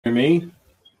Hear me?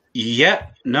 Yeah,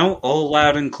 no, all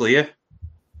loud and clear.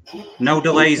 No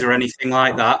delays or anything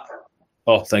like that.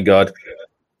 Oh, thank God.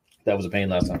 That was a pain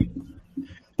last time.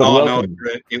 But Oh, welcome.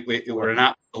 no, it were an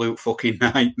absolute fucking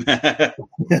nightmare.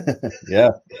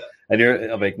 Yeah. And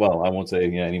you're like, well, I won't say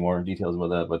any more details about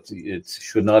that, but it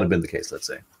should not have been the case, let's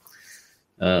say.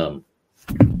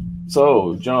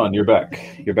 So, John, you're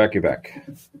back. You're back.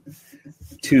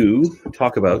 To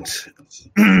talk about,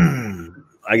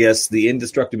 I guess, the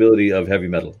indestructibility of heavy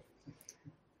metal.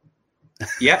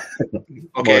 Yeah.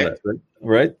 Okay. Less,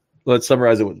 right? Let's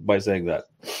summarize it by saying that.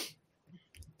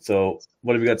 So,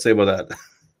 what have you got to say about that?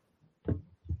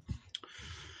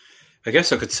 I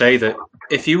guess I could say that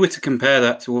if you were to compare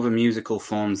that to other musical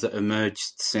forms that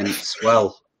emerged since,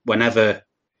 well, whenever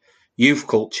youth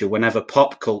culture, whenever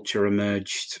pop culture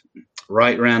emerged,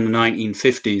 right around the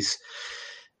 1950s,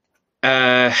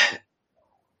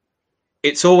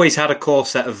 it's always had a core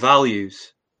set of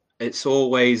values. It's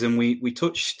always, and we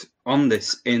touched on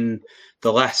this in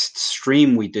the last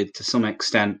stream we did to some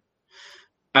extent.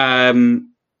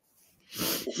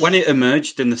 When it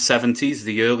emerged in the 70s,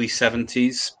 the early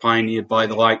 70s, pioneered by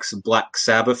the likes of Black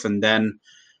Sabbath, and then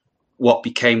what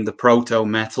became the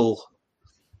proto-metal,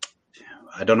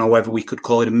 I don't know whether we could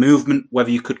call it a movement, whether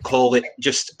you could call it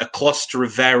just a cluster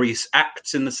of various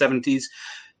acts in the 70s,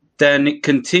 then it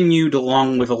continued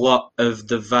along with a lot of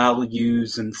the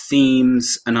values and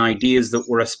themes and ideas that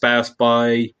were espoused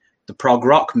by the prog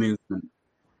rock movement.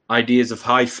 Ideas of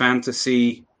high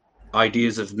fantasy,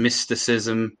 ideas of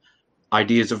mysticism,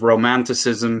 ideas of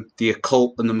romanticism, the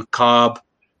occult and the macabre,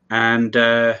 and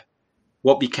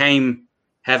what became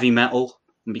heavy metal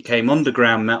and became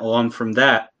underground metal on from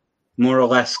that, more or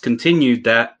less continued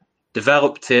that,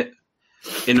 developed it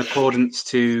in accordance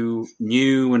to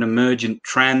new and emergent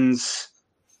trends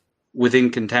within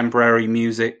contemporary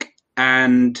music.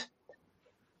 And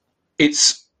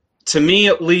it's, to me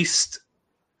at least,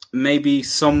 maybe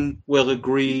some will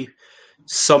agree,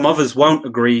 some others won't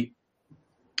agree,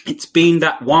 it's been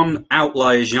that one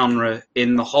outlier genre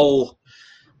in the whole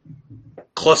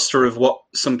cluster of what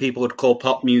some people would call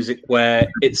pop music, where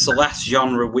it's the last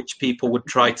genre which people would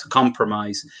try to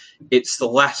compromise. It's the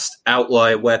last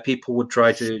outlier where people would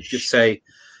try to just say,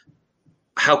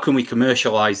 how can we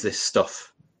commercialize this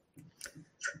stuff?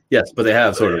 Yes, but they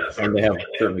have sort of, and they have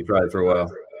certainly tried for a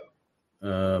while.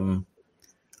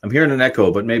 I'm hearing an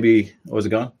echo, but maybe, was it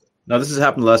gone? No, this has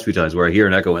happened the last few times where I hear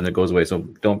an echo and it goes away, so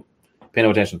don't pay no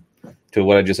attention to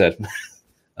what I just said.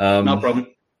 No problem.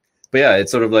 But yeah,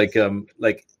 it's sort of like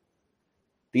the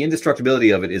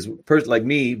indestructibility of it is like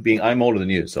me being, I'm older than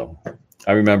you, so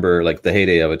I remember like the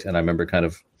heyday of it, and I remember kind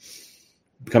of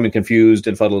becoming confused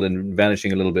and fuddled and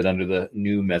vanishing a little bit under the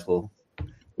new metal,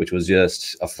 which was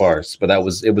just a farce. But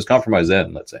it was compromised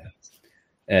then, let's say.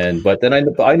 But then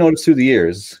I noticed through the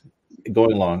years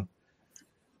going along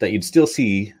that you'd still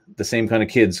see the same kind of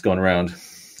kids going around,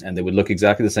 and they would look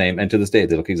exactly the same. And to this day,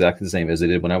 they look exactly the same as they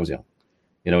did when I was young.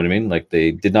 You know what I mean? Like they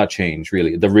did not change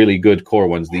really. The really good core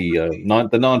ones, the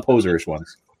non-poserish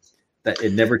ones, that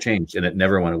it never changed and it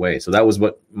never went away. So that was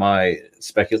what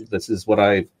this is what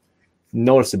I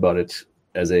noticed about it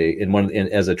as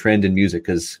a trend in music,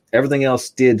 because everything else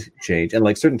did change, and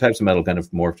like certain types of metal kind of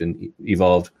morphed and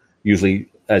evolved. Usually,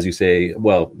 as you say,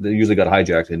 well, they usually got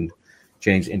hijacked and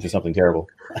changed into something terrible.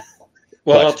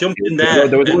 Well, I'll jump in there.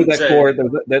 There was always that core.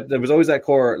 There was always that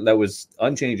core that was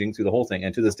unchanging through the whole thing,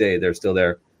 and to this day, they're still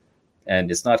there.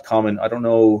 And it's not common. I don't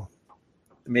know.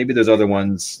 Maybe there's other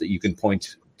ones that you can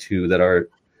point to that are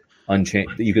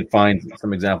unchanged. That you could find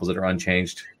some examples that are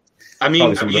unchanged. I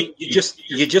mean, you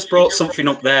just brought something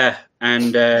up there,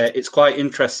 and it's quite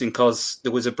interesting because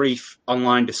there was a brief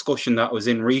online discussion that I was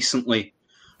in recently,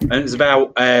 and it was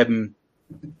about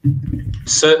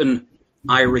certain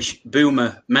Irish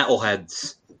boomer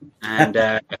metalheads, and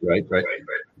right.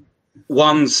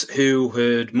 ones who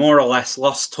had more or less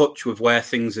lost touch with where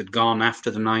things had gone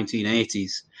after the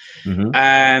 1980s. Mm-hmm.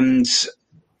 And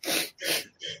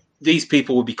these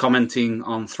people would be commenting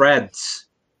on threads.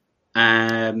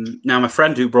 Now, my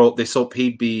friend who brought this up,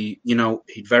 he'd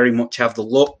very much have the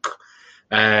look,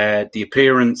 the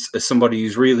appearance as somebody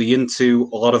who's really into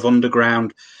a lot of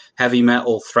underground heavy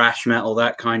metal, thrash metal,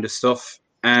 that kind of stuff.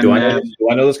 And do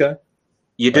I know this guy?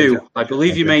 You do. I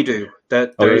believe you may do.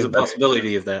 That there is a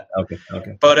possibility of that. Okay.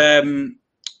 But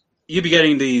you'd be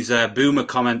getting these boomer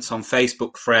comments on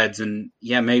Facebook threads, and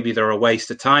yeah, maybe they're a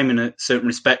waste of time in a certain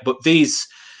respect. But these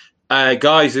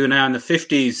guys who are now in the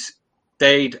 50s,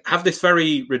 they'd have this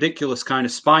very ridiculous kind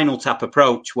of Spinal Tap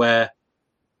approach where,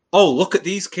 oh, look at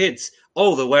these kids.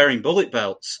 oh, they're wearing bullet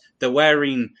belts. They're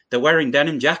wearing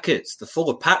denim jackets. They're full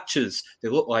of patches. They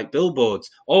look like billboards.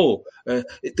 Oh,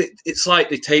 it's like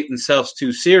they take themselves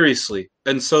too seriously.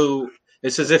 And so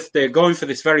it's as if they're going for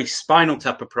this very Spinal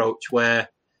Tap approach where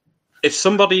if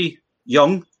somebody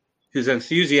young who's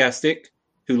enthusiastic,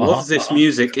 who loves this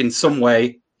music in some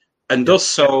way and does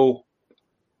so,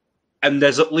 and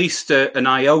there's at least an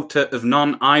iota of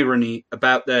non-irony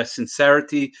about their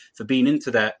sincerity for being into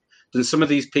that, then some of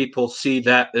these people see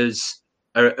that as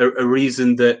a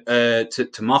reason that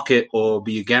to mock it or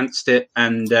be against it.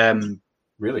 And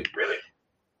really,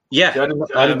 yeah,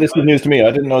 this is news to me.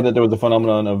 I didn't know that there was a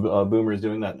phenomenon of boomers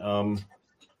doing that.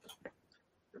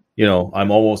 You know, I'm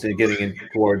almost getting in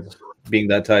towards being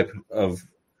that type of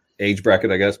age bracket,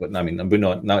 I guess. But I mean, I'm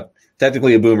not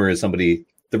technically a boomer is somebody.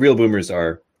 The real boomers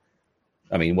are,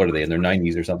 I mean, what are they in their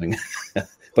 90s or something?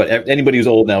 But anybody who's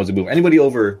old now is a boomer. Anybody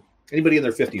in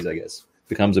their 50s, I guess,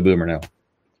 becomes a boomer now.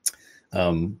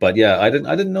 But yeah, I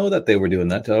didn't know that they were doing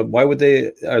that. Why would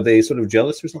they? Are they sort of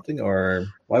jealous or something, or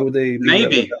why would they?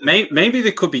 Maybe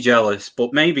they could be jealous,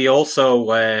 but maybe also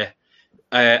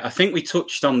I think we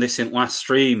touched on this in last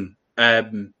stream.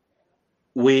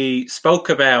 We spoke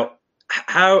about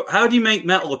how do you make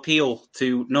metal appeal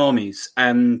to normies,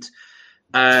 and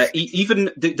even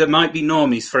there might be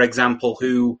normies, for example,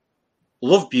 who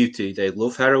love beauty, they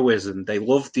love heroism, they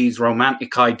love these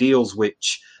romantic ideals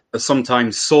which are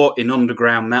sometimes sought in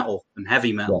underground metal and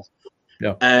heavy metal.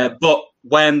 Yeah. But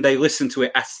when they listen to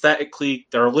it aesthetically,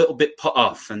 they're a little bit put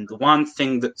off. And the one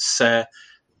thing that's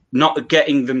not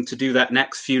getting them to do that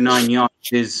next few 9 yards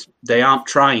is they aren't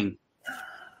trying.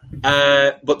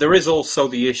 But there is also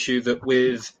the issue that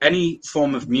with any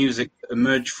form of music that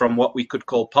emerged from what we could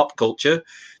call pop culture,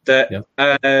 that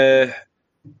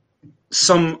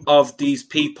some of these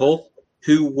people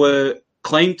who were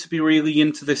claimed to be really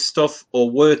into this stuff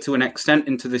or were to an extent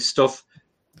into this stuff,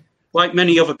 like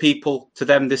many other people, to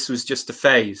them this was just a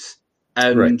phase.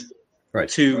 And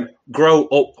to grow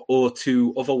up or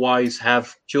to otherwise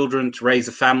have children, to raise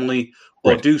a family,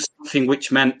 or do something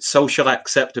which meant social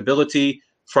acceptability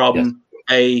from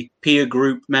a peer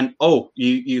group meant, oh,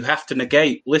 you have to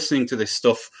negate listening to this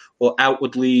stuff or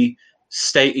outwardly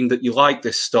stating that you like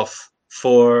this stuff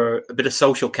for a bit of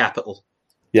social capital.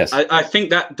 Yes. I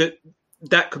think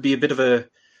that could be a bit of a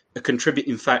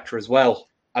contributing factor as well.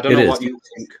 I don't know what you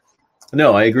think.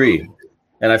 No, I agree.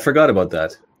 And I forgot about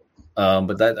that.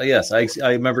 But that, yes, I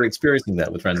remember experiencing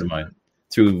that with friends of mine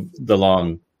through the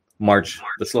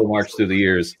slow march through the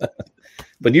years.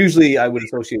 But usually I would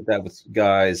associate that with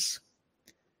guys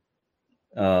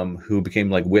who became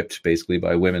like whipped basically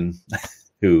by women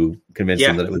who convinced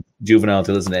them that it was juvenile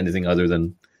to listen to anything other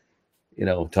than, you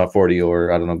know, Top 40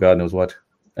 or I don't know, God knows what.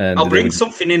 And I'll bring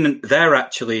something in there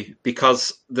actually,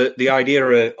 because the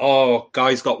idea of,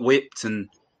 guys got whipped and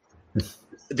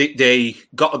they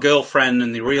got a girlfriend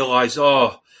and they realize, if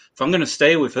I'm going to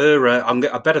stay with her,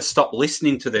 I better stop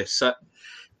listening to this.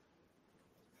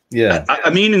 I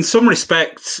mean, in some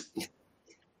respects,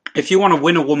 if you want to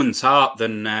win a woman's heart,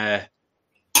 then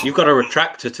you've got to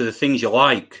attract her to the things you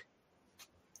like.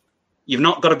 You've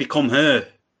not got to become her.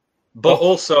 But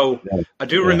also, I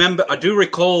do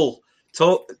recall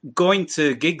going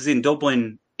to gigs in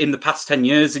Dublin in the past 10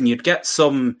 years, and you'd get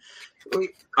some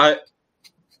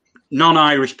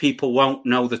non-Irish people won't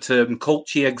know the term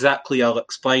culture exactly. I'll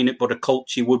explain it, but a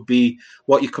culture would be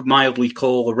what you could mildly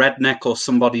call a redneck or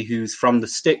somebody who's from the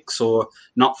sticks or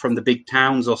not from the big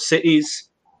towns or cities.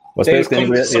 They'd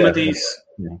come to some of these.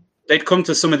 Yeah. They'd come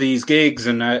to some of these gigs,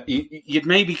 and you'd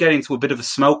maybe get into a bit of a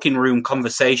smoking room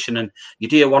conversation, and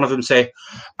you'd hear one of them say,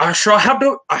 "Sure, I have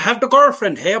the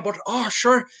girlfriend here, but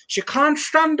sure, she can't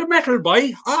stand the metal,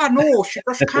 boy. No, she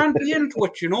just can't be into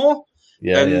it, you know."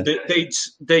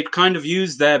 They'd kind of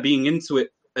use their being into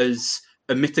it as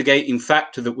a mitigating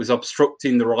factor that was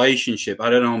obstructing the relationship. I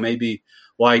don't know, maybe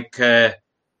like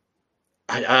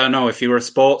I don't know, if you were a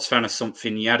sports fan or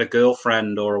something, you had a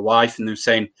girlfriend or a wife, and they're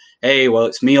saying, "Hey, well,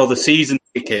 it's me or the season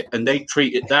ticket," and they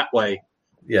treat it that way.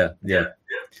 Yeah.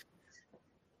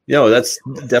 No, that's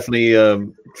definitely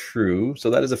true. So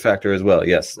that is a factor as well.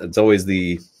 Yes, it's always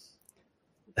the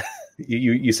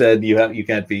you said you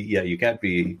can't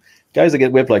be guys that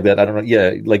get whipped like that. I don't know.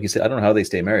 Yeah, like you said, I don't know how they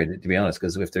stay married, to be honest,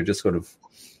 because if they're just sort of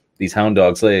these hound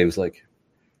dog slaves, like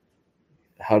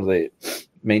how do they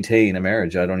maintain a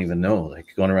marriage? I don't even know, like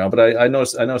going around. But I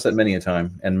noticed that many a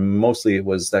time, and mostly it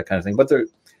was that kind of thing. But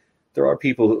there are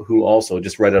people who also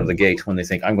just right out of the gate, when they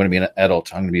think I'm going to be an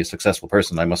adult, I'm going to be a successful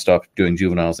person, I must stop doing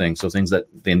juvenile things. So things that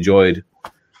they enjoyed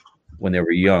when they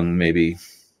were young, maybe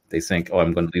they think,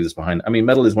 I'm going to leave this behind. I mean,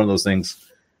 metal is one of those things.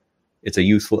 it's a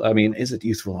youthful. I mean, is it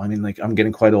youthful? I mean, like I'm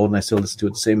getting quite old and I still listen to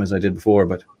it the same as I did before,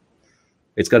 but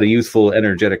it's got a youthful,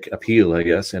 energetic appeal, I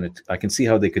guess, and I can see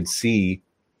how they could see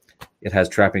it has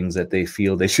trappings that they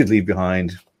feel they should leave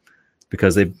behind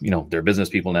because they're business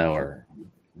people now, or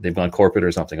they've gone corporate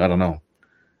or something. I don't know,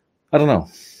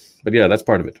 but yeah, that's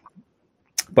part of it.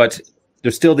 But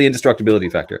there's still the indestructibility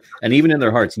factor, and even in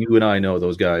their hearts, you and I know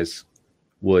those guys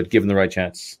would, given the right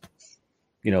chance,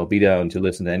 be down to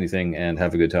listen to anything and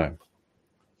have a good time,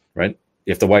 right?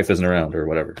 If the wife isn't around or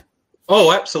whatever.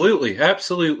 Oh, absolutely.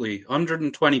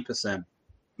 120%.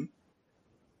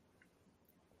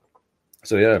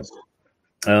 So, yeah.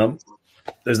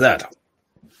 There's that.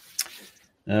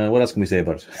 What else can we say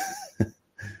about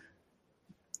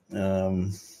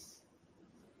it?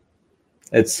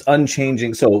 It's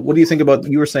unchanging. So what do you think about,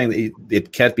 you were saying that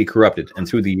it can't be corrupted, and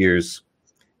through the years,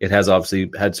 it has obviously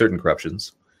had certain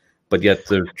corruptions, but yet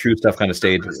the true stuff kind of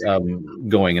stayed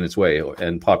going in its way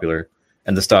and popular.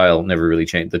 And the style never really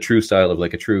changed. The true style of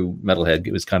like a true metalhead,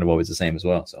 it was kind of always the same as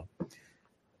well. So,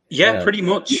 yeah, pretty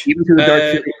much. Even through the dark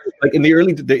period, like in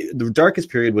the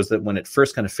darkest period was that when it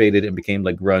first kind of faded and became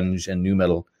like grunge and new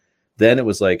metal. Then it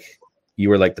was like you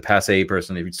were like the passe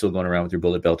person if you're still going around with your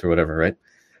bullet belt or whatever, right?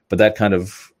 But that kind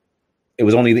of, it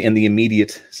was only in the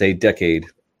immediate, say, decade.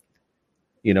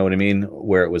 You know what I mean?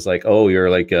 Where it was like, oh, you're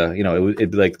like,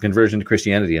 it'd be like conversion to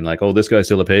Christianity, and like, oh, this guy's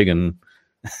still a pagan,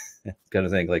 kind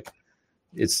of thing. Like.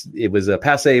 It was a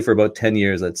passe for about 10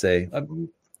 years, let's say.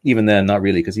 Even then, not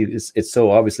really, because it's so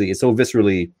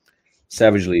viscerally,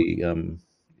 savagely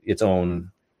its own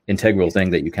integral thing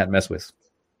that you can't mess with.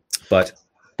 But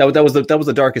that was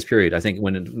the darkest period, I think,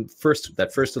 when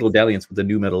that first little dalliance with the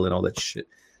new metal and all that shit,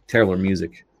 terrible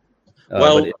music.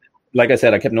 Like I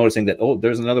said, I kept noticing that. Oh,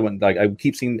 there's another one. Like I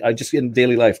keep seeing, I just in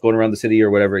daily life going around the city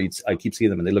or whatever, I keep seeing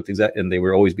them, and they looked exact, and they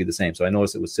would always be the same. So I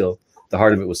noticed it was still, the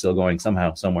heart of it was still going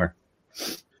somehow, somewhere.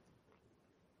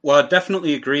 Well, I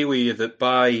definitely agree with you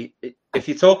that if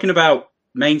you're talking about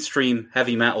mainstream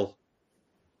heavy metal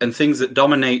and things that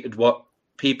dominated what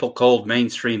people called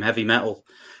mainstream heavy metal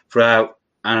throughout,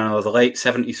 I don't know, the late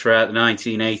 70s, throughout the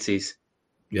 1980s.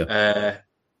 Yeah.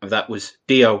 Whether that was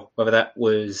Dio, whether that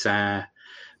was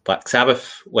Black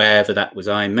Sabbath, whether that was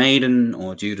Iron Maiden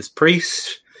or Judas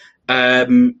Priest,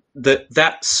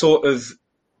 that sort of,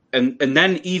 and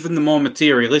then even the more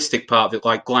materialistic part of it,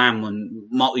 like glam and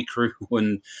Motley Crue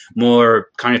and more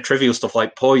kind of trivial stuff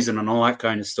like Poison and all that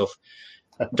kind of stuff,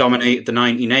 dominated the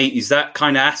 1980s. That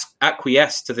kind of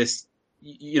acquiesced to this,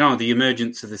 the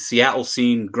emergence of the Seattle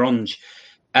scene, grunge.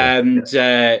 And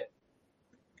I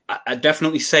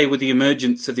definitely say with the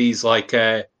emergence of these, like,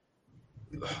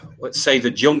 let's say the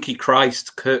Junkie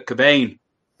Christ, Kurt Cobain,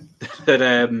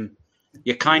 that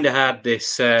you kind of had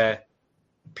this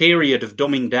period of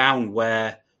dumbing down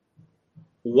where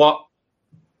what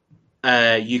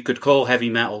you could call heavy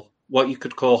metal, what you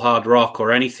could call hard rock,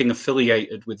 or anything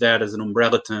affiliated with that as an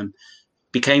umbrella term,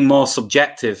 became more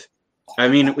subjective. I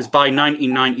mean, it was by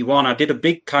 1991. I did a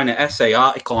big kind of essay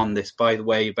article on this, by the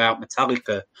way, about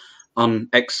Metallica on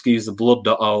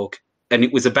excusetheblood.org. And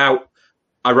it was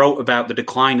I wrote about the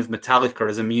decline of Metallica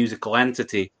as a musical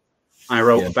entity. I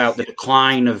wrote about the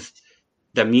decline of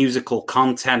the musical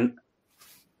content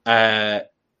and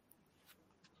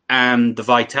the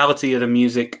vitality of the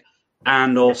music,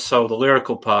 and also the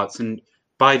lyrical parts. And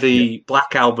by the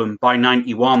Black Album, by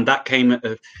 91, that came at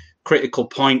a critical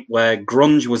point where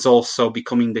grunge was also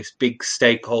becoming this big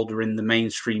stakeholder in the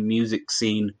mainstream music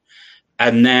scene.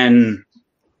 And then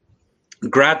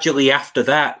gradually after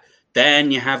that,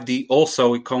 then you have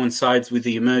it coincides with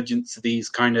the emergence of these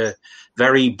kind of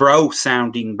very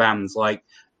bro-sounding bands like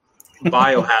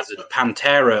Biohazard,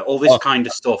 Pantera, all this kind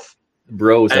of stuff.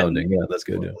 Bro sounding, that's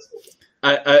good.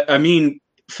 Yeah. I mean,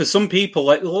 for some people,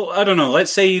 like, I don't know,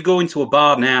 let's say you go into a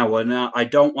bar now, and I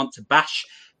don't want to bash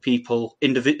people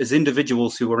as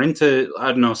individuals who are into,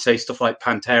 I don't know, say stuff like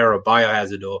Pantera or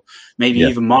Biohazard, or maybe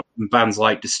even modern bands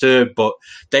like Disturbed, but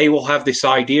they will have this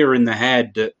idea in their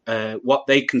head that what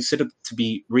they consider to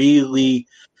be really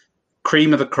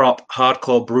cream of the crop,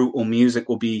 hardcore, brutal music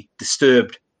will be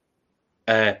Disturbed,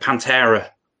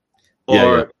 Pantera,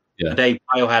 or today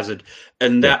Biohazard,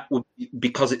 and that would be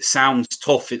because it sounds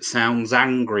tough, it sounds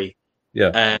angry,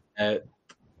 and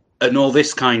all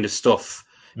this kind of stuff.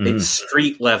 It's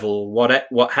street level,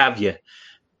 what have you.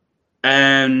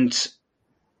 And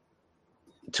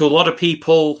to a lot of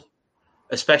people,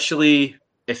 especially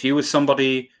if you were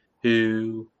somebody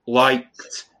who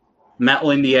liked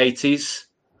metal in the 80s,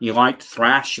 you liked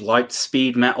thrash, you liked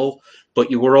speed metal,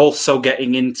 but you were also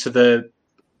getting into the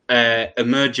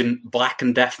emergent black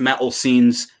and death metal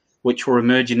scenes, which were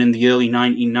emerging in the early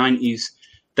 1990s,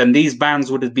 then these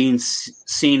bands would have been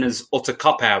seen as utter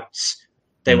cop-outs.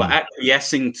 They were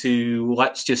acquiescing to,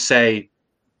 let's just say,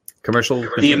 commercial.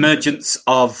 The emergence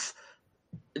of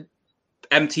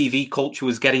MTV culture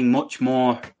was getting much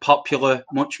more popular,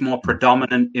 much more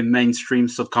predominant in mainstream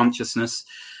subconsciousness.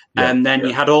 And then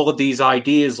you had all of these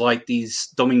ideas like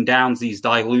these dumbing downs, these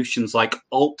dilutions like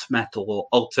alt metal or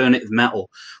alternative metal,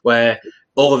 where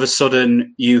all of a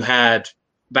sudden you had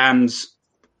bands,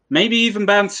 maybe even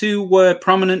bands who were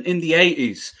prominent in the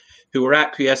 80s, who were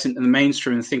acquiescent in the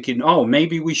mainstream and thinking, oh,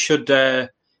 maybe we should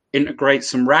integrate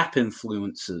some rap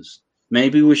influences.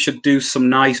 Maybe we should do some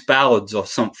nice ballads or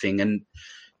something. And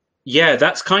yeah,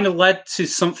 that's kind of led to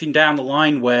something down the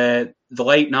line where the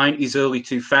late 90s, early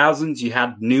 2000s, you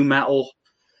had nu metal.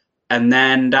 And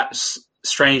then that's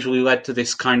strangely led to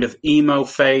this kind of emo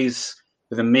phase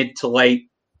with the mid to late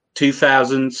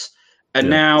 2000s. And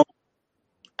now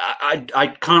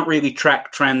I can't really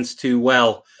track trends too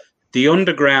well. The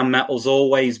underground metal's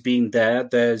always been there. In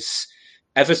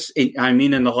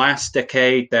the last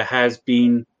decade, there has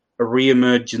been a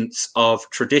reemergence of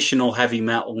traditional heavy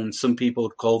metal, and some people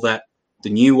would call that the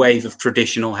new wave of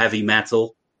traditional heavy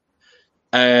metal.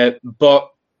 But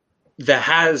there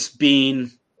has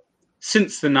been,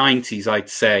 since the 90s, I'd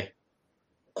say,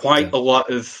 quite a lot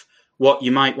of what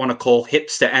you might want to call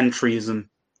hipster entryism.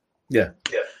 Yeah,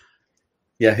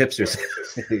 hipsters.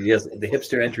 Yes, the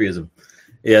hipster entryism.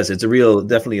 Yes, it's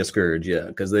definitely a scourge,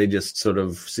 because they just sort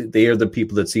of, they are the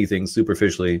people that see things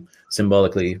superficially,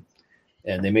 symbolically,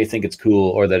 and they may think it's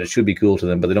cool or that it should be cool to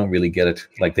them, but they don't really get it.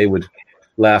 Like they would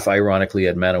laugh ironically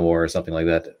at Manowar or something like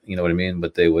that. You know what I mean?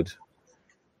 But they don't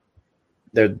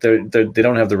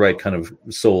have the right kind of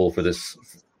soul for this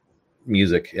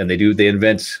music, and they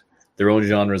invent their own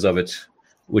genres of it,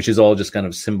 which is all just kind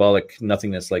of symbolic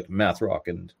nothingness, like math rock,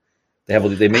 and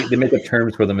they make up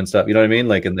terms for them and stuff. You know what I mean?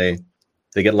 Like, and they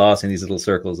get lost in these little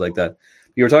circles like that.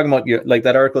 You were talking about like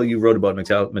that article you wrote about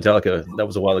Metallica. That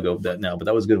was a while ago. But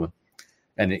that was a good one.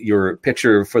 And your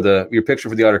picture for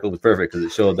the article was perfect because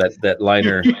it showed that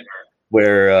liner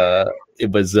where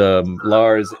it was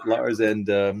Lars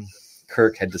and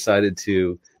Kirk had decided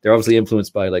to. They're obviously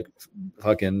influenced by like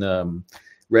fucking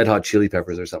Red Hot Chili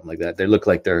Peppers or something like that. They look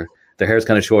like their hair's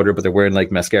kind of shorter, but they're wearing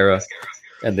like mascara,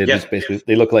 and they just basically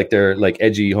they look like they're like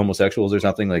edgy homosexuals or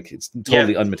something. Like it's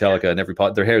totally un-Metallica, and every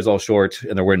pot their hair's all short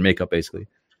and they're wearing makeup basically.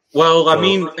 Well, I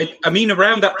mean,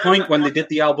 around that point when they did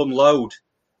the album Load,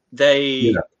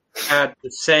 they had the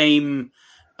same.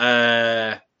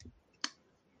 The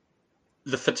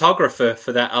photographer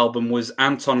for that album was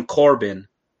Anton Corbijn,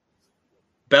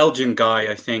 Belgian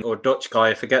guy, I think, or Dutch guy.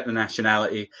 I forget the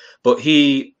nationality, but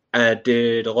he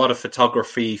did a lot of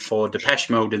photography for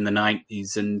Depeche Mode in the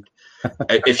 90s. And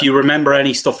if you remember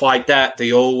any stuff like that,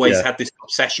 they always had this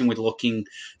obsession with looking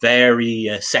very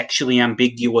sexually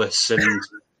ambiguous and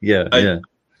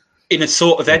in a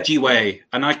sort of edgy way.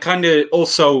 And I kind of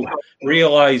also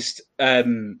realized I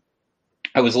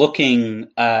was looking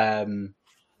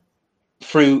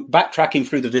backtracking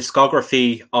through the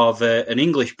discography of an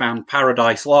English band,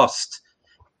 Paradise Lost.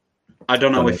 I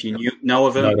don't know if you know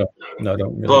of them. No, I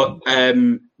don't really. But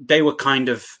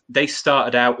they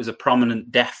started out as a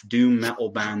prominent death doom metal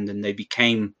band, and they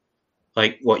became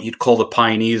like what you'd call the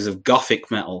pioneers of gothic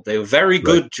metal. They were very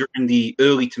good during the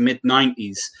early to mid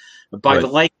 90s. But by the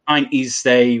late 90s,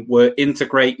 they were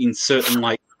integrating certain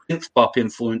like synth pop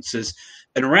influences.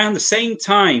 And around the same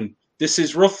time, this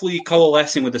is roughly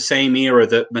coalescing with the same era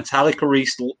that Metallica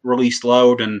released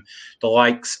Load, and the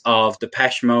likes of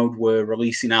Depeche Mode were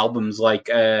releasing albums like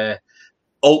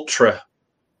Ultra.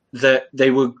 That they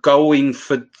were going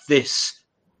for this.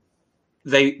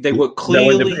 They were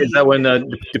clearly. Is that when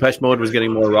Depeche Mode was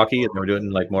getting more rocky and they were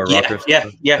doing like more rocker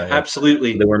stuff? Yeah,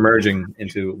 absolutely. They were merging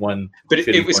into one. But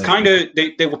it was kind of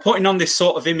they were putting on this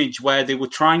sort of image where they were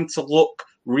trying to look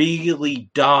really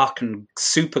dark and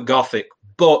super gothic,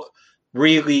 but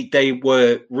really they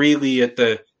were really at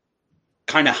the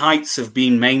kind of heights of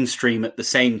being mainstream at the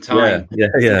same time.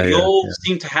 They all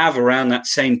seem to have around that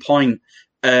same point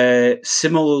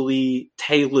similarly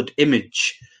tailored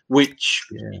image, which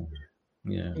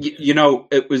you know,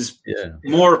 it was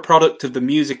more a product of the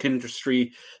music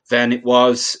industry than it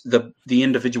was the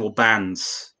individual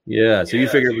bands. So you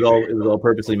figure it was all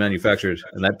purposely manufactured,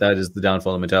 and that is the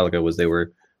downfall of Metallica, was they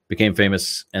became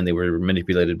famous and they were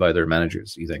manipulated by their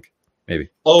managers, you think? Maybe.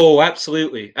 Oh,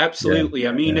 absolutely.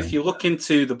 I mean, if you look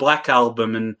into the Black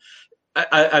Album, and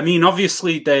I mean,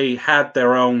 obviously they had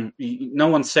their own. No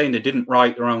one's saying they didn't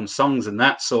write their own songs and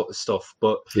that sort of stuff,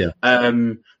 but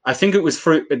I think it was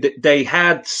they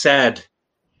had said,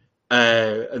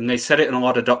 and they said it in a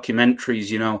lot of documentaries.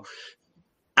 You know,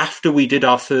 after we did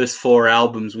our first 4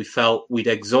 albums, we felt we'd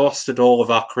exhausted all of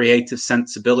our creative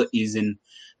sensibilities in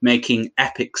making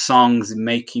epic songs and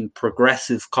making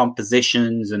progressive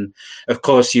compositions. And of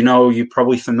course, you're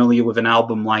probably familiar with an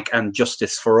album like And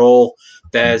Justice for All.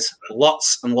 There's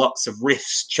lots and lots of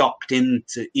riffs chopped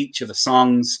into each of the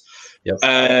songs.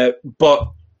 Yep.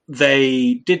 But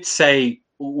they did say,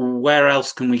 where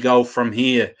else can we go from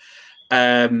here?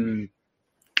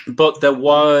 But there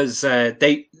was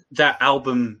that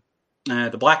album,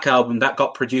 the Black Album, that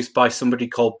got produced by somebody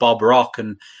called Bob Rock,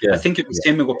 and I think it was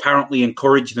him who apparently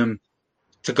encouraged them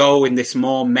to go in this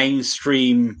more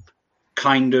mainstream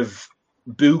kind of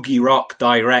boogie rock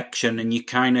direction. And you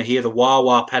kind of hear the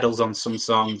wah-wah pedals on some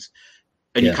songs,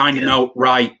 and you kind of know,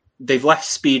 right, they've left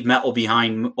speed metal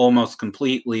behind almost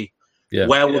completely.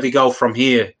 Where will they go from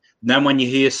here? And then when you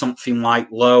hear something like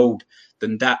Load,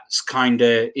 then that's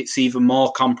it's even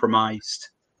more compromised.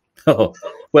 Oh,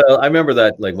 well, I remember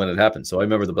that, like, when it happened. So I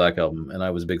remember the Black Album, and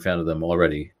I was a big fan of them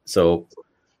already. So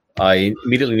I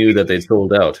immediately knew that they'd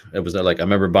sold out. It was like, I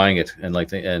remember buying it and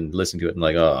and listening to it and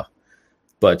like,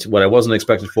 But what I wasn't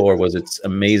expected for was its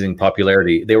amazing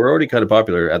popularity. They were already kind of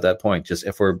popular at that point, just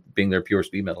if we're being their pure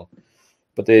speed metal.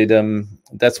 But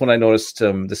that's when I noticed,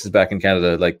 this is back in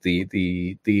Canada, like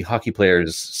the hockey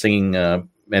players singing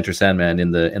Enter Sandman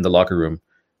in the locker room.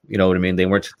 You know what I mean?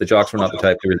 The jocks were not the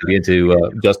type to really be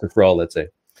into Justice for All, let's say.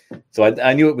 So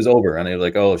I knew it was over, and I was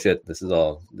like, oh shit, this is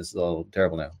all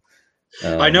terrible now.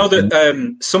 I know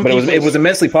that some people... But it was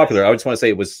immensely popular. I just want to say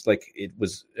it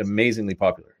was amazingly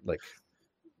popular. Like,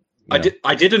 I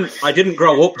didn't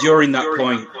grow up during that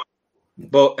point,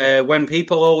 but when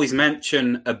people always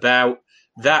mention about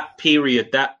that period,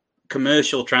 that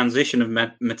commercial transition of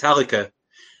Metallica,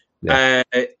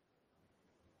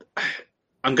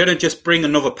 I'm going to just bring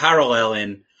another parallel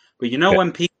in. But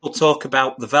when people talk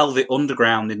about the Velvet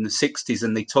Underground in the 60s,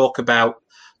 and they talk about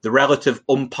the relative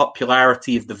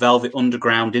unpopularity of the Velvet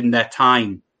Underground in their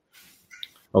time.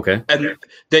 Okay. And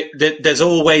there's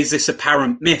always this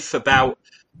apparent myth about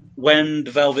when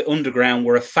the Velvet Underground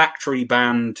were a factory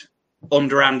band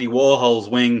under Andy Warhol's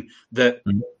wing, that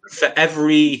for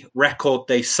every record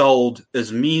they sold,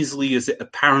 as measly as it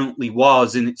apparently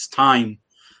was in its time,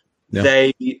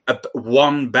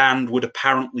 one band would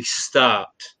apparently start.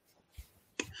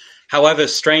 However,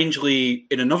 strangely,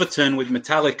 in another turn with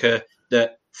Metallica,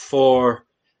 that for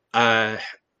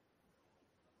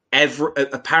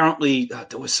apparently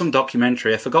there was some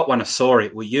documentary, I forgot when I saw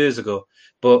it, years ago,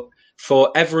 but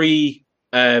for every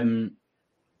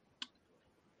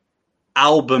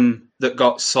album that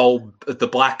got sold, the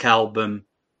Black Album,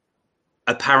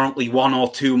 apparently 1 or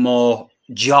 2 more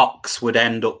jocks would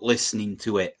end up listening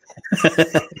to it.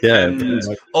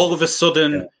 All of a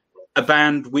sudden, a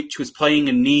band which was playing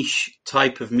a niche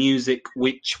type of music,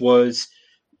 which was,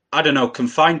 I don't know,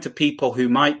 confined to people who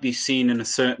might be seen in a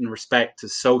certain respect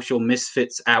as social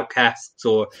misfits, outcasts,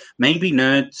 or maybe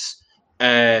nerds,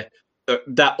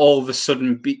 that all of a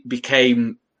sudden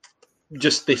became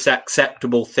just this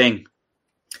acceptable thing.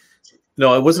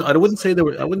 No, it wasn't. I wouldn't say it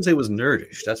was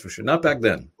nerdish. That's for sure. Not back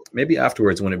then. Maybe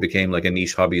afterwards, when it became like a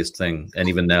niche hobbyist thing, and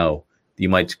even now, you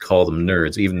might call them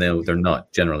nerds, even though they're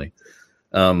not generally.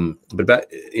 But back,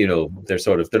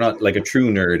 they're not like a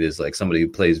true nerd is like somebody who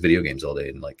plays video games all day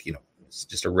and it's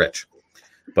just a wretch.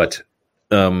 But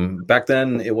back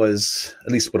then, it was,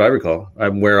 at least what I recall,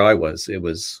 where I was, there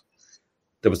was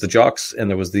the jocks, and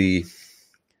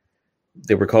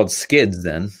they were called skids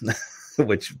then.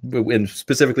 Which, and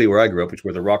specifically where I grew up, which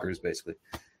were the rockers, basically.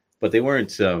 But they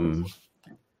weren't,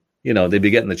 they'd be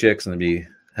getting the chicks and they'd be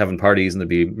having parties and there'd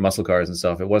be muscle cars and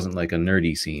stuff. It wasn't like a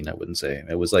nerdy scene, I wouldn't say.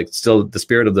 It was like still the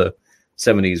spirit of the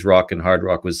 70s rock and hard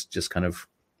rock was just kind of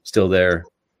still there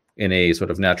in a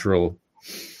sort of natural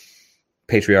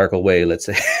patriarchal way, let's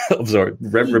say,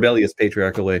 rebellious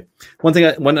patriarchal way.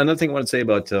 Another thing I want to say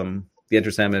about the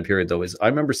Enter Sandman period, though, is I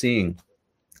remember seeing,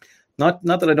 not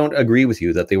that I don't agree with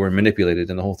you that they were manipulated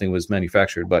and the whole thing was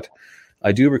manufactured, but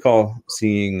I do recall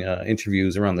seeing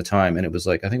interviews around the time, and it was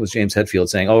like, I think it was James Hetfield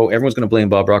saying, "Oh, everyone's going to blame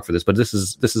Bob Rock for this, but this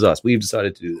is us. We've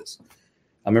decided to do this."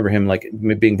 I remember him like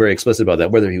being very explicit about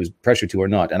that, whether he was pressured to or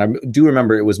not. And I do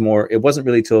remember it wasn't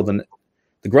really till the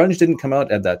grunge didn't come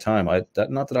out at that time.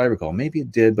 Not that I recall. Maybe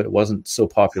it did, but it wasn't so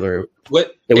popular.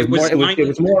 It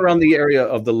was more around the area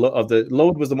of the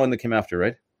Load was the one that came after,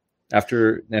 right?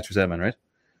 After Enter Sandman, right?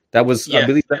 That was, I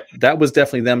believe that was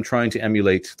definitely them trying to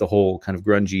emulate the whole kind of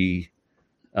grungy,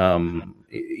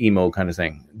 emo kind of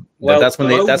thing. Well, that's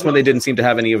when they didn't seem to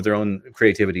have any of their own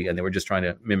creativity, and they were just trying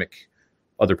to mimic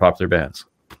other popular bands.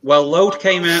 Well, Load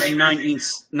came out in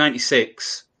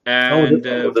 1996, and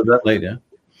was it that late? Yeah.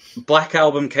 Black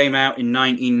Album came out in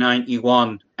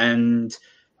 1991, and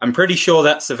I'm pretty sure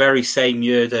that's the very same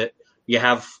year that you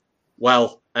have,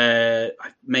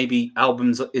 maybe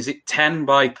albums. Is it 10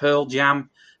 by Pearl Jam?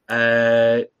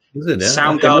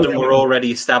 Soundgarden were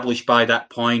already established by that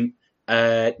point.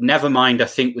 Nevermind, I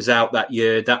think, was out that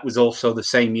year. That was also the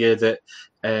same year that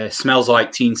Smells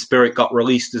Like Teen Spirit got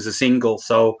released as a single.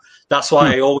 So that's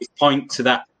why I always point to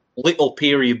that little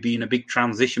period being a big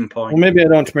transition point. Well, maybe I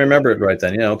don't remember it right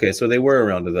then. Yeah, okay, so they were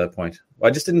around at that point.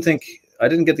 I just didn't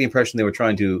get the impression they were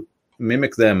trying to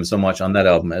mimic them so much on that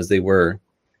album as they were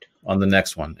on the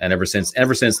next one. And ever since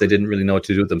they didn't really know what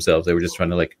to do with themselves. They were just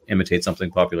trying to like imitate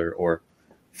something popular or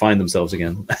find themselves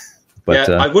again. But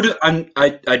yeah,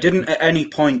 I didn't at any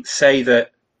point say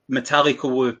that Metallica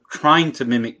were trying to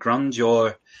mimic grunge,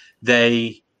 or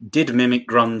they did mimic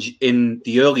grunge in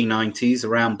the early 90s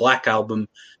around Black Album.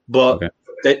 But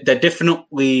they're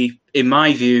definitely, in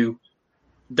my view,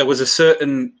 there was a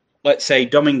certain, let's say,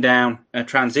 dumbing down, a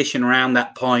transition around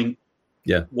that point,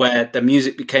 where the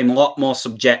music became a lot more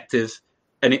subjective,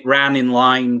 and it ran in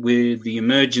line with the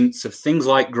emergence of things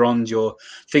like grunge, or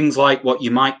things like what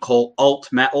you might call alt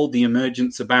metal, the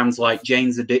emergence of bands like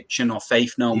Jane's Addiction or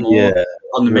Faith No More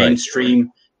on the mainstream,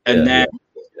 and then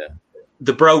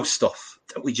the bro stuff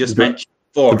that we just mentioned.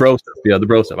 The bro stuff, the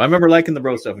bro stuff. I remember liking the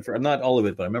bro stuff. Not all of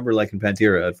it, but I remember liking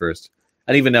Pantera at first.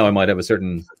 And even now, I might have a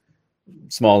certain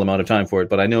small amount of time for it,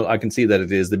 but I know I can see that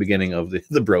it is the beginning of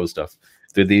the bro stuff.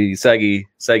 The saggy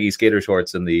skater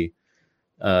shorts and the,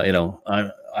 I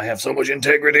have so much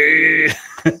integrity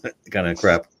kind of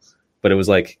crap. But it was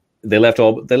like they left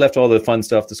all the fun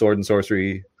stuff, the sword and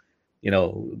sorcery,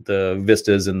 the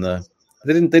vistas and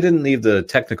they didn't leave the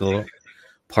technical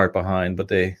part behind, but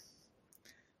they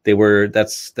were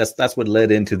that's what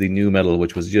led into the new metal,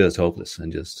 which was just hopeless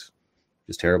and just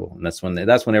terrible. And that's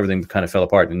when everything kind of fell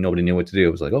apart and nobody knew what to do.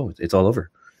 It was like, oh, it's all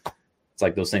over. It's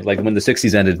like those things, like when the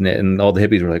 60s ended and all the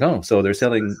hippies were like, oh, so they're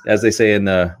selling, as they say in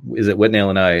is it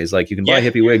Whitnail and I, is like you can buy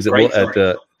hippie wigs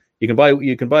you can buy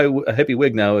a hippie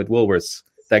wig now at Woolworths.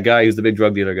 That guy who's the big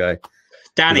drug dealer guy,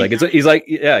 Danny, he's like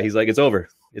it's over.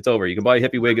 It's over. You can buy a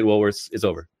hippie wig at Woolworths. It's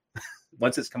over.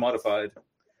 Once it's commodified,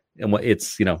 and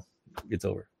it's it's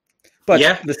over. But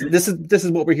this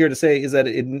is what we're here to say, is that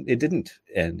it didn't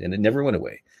end and it never went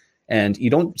away. And you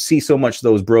don't see so much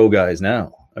those bro guys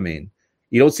now. I mean,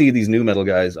 you don't see these new metal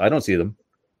guys. I don't see them,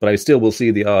 but I still will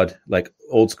see the odd like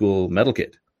old school metal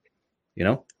kid,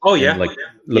 Oh yeah, and, like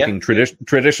looking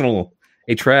traditional,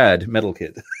 a trad metal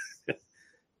kid,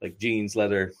 like jeans,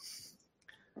 leather,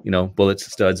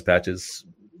 bullets, studs, patches,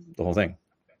 the whole thing.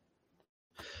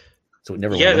 So it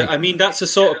never went away. I mean, that's a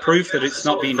sort of proof that it's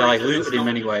not being diluted in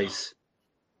many ways.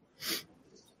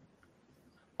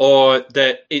 Or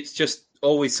that it's just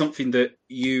always something that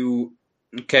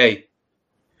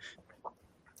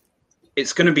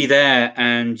it's going to be there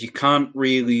and you can't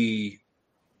really...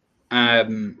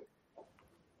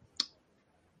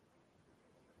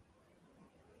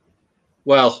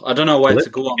 well, I don't know where to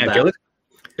go on that.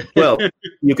 Well,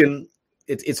 you can...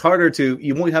 It's harder to...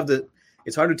 You won't have the...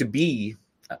 It's harder to be...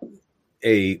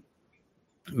 a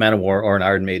Manowar or an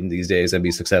Iron Maiden these days and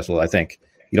be successful. I think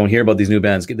you don't hear about these new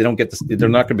bands. They don't get this. They're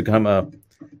not going to become a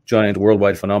giant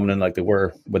worldwide phenomenon like they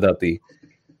were without the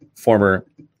former.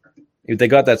 They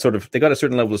got a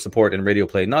certain level of support in radio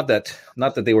play. Not that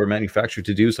they were manufactured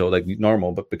to do so like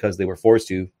normal, but because they were forced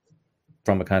to,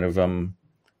 from a kind of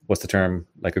what's the term,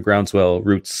 like a groundswell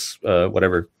roots,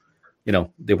 whatever.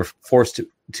 They were forced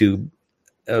to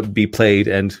be played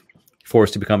and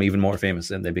forced to become even more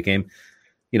famous, and they became.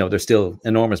 They're still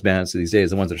enormous bands these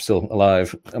days. The ones that are still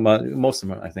alive, most of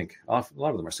them, I think, a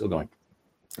lot of them are still going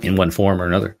in one form or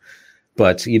another.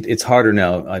 But it's harder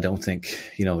now. I don't think,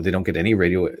 they don't get any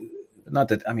radio. Not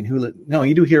that, I mean,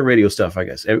 you do hear radio stuff, I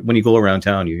guess. When you go around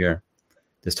town, you hear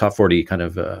this top 40 kind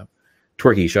of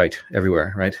twerky shite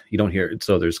everywhere, right? You don't hear it.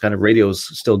 So there's kind of radios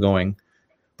still going.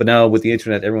 But now with the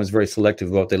internet, everyone's very selective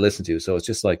about what they listen to. So it's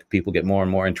just like people get more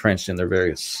and more entrenched in their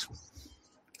various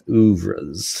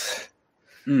oeuvres.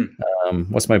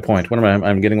 What's my point? What am I?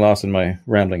 I'm getting lost in my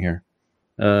rambling here.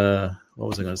 What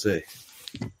was I going to say?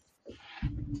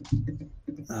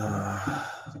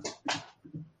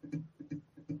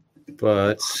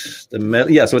 But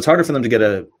so it's harder for them to get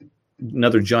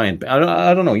another giant.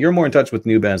 I don't know. You're more in touch with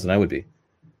new bands than I would be.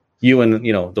 You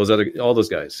and all those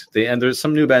guys. And there's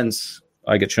some new bands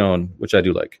I get shown, which I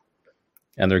do like,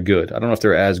 and they're good. I don't know if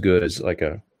they're as good as like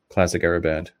a classic era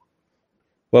band.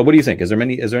 Well, what do you think? Is there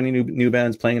any new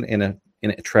bands playing in a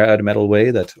trad metal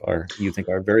way that you think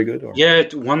are very good? Or? Yeah,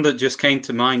 one that just came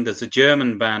to mind. There's a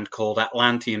German band called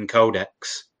Atlantean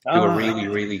Codex who are really,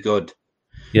 really good.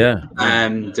 Yeah.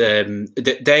 And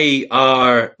they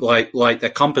are like their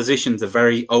compositions are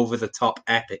very over the top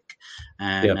epic,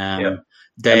 and And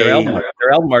they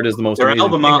their album art is the most their amazing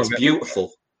album thing. art's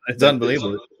beautiful. It's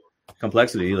unbelievable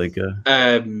complexity. Like,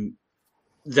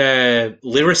 Their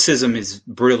lyricism is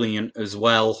brilliant as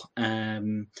well.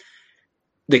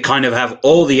 They kind of have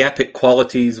all the epic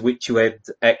qualities which you would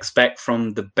expect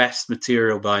from the best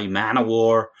material by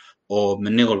Manowar or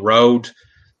Manila Road.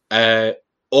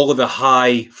 All of the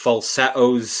high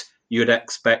falsettos you'd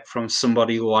expect from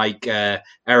somebody like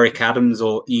Eric Adams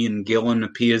or Ian Gillan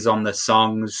appears on the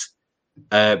songs.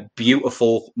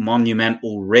 Beautiful,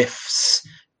 monumental riffs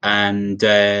and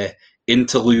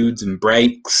interludes and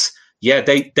breaks. Yeah,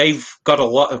 they've got a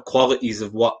lot of qualities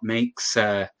of what makes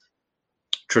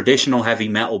traditional heavy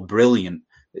metal brilliant.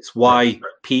 It's why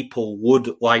people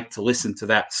would like to listen to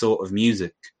that sort of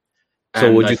music. so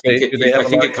And would you say I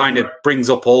think it kind of brings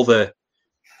up all the,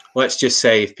 let's just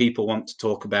say, if people want to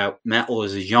talk about metal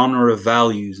as a genre of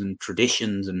values and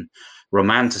traditions and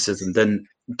romanticism, then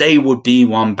they would be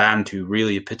one band who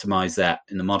really epitomize that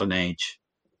in the modern age.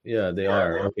 Yeah, they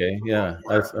are. Okay, yeah.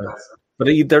 But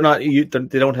they're not. They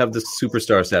don't have the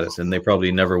superstar status, and they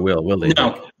probably never will they? No,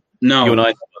 Like, no. you and I know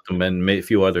about them, and a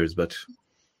few others, but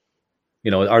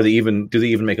are they even? Do they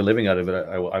even make a living out of it?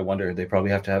 I wonder. They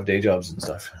probably have to have day jobs and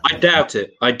stuff. I doubt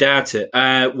it.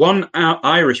 One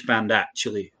Irish band,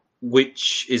 actually,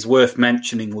 which is worth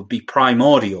mentioning, would be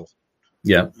Primordial.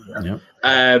 Yeah.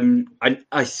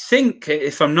 I think,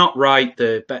 if I'm not right,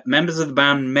 the members of the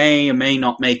band may or may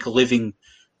not make a living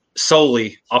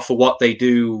solely off of what they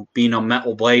do, being on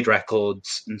Metal Blade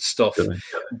Records and stuff. Really?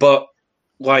 But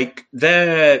like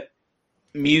their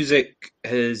music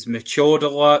has matured a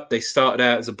lot. They started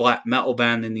out as a black metal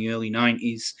band in the early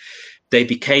 90s. They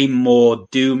became more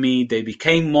doomy. They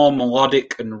became more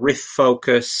melodic and riff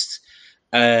focused.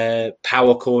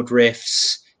 Power chord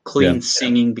riffs, clean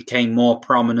singing became more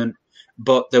prominent.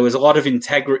 But there was a lot of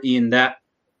integrity in that,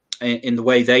 in the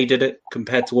way they did it,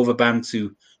 compared to other bands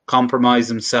who compromise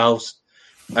themselves.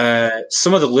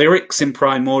 Some of the lyrics in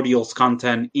Primordial's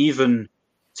content, even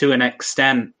to an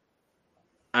extent,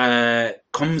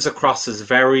 comes across as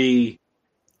very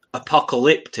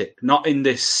apocalyptic, not in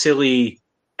this silly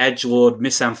edgelord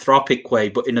misanthropic way,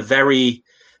 but in a very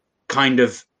kind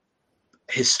of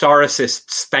historicist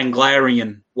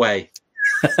Spenglerian way.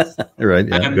 Right.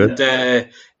 Yeah. And Good.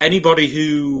 Anybody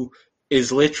who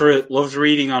is literate, loves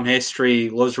reading on history,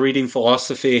 loves reading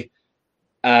philosophy.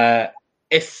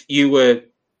 If you were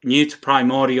new to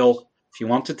Primordial, if you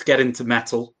wanted to get into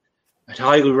metal, I'd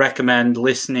highly recommend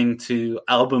listening to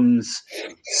albums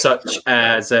such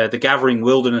as The Gathering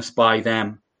Wilderness by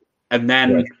them, and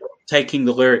then taking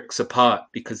the lyrics apart,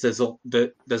 because there's a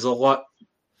lot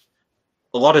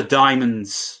of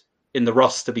diamonds in the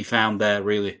rough to be found there,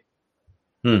 really.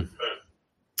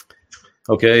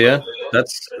 Okay, yeah,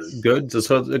 that's good.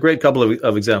 So a great couple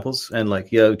of examples, and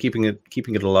keeping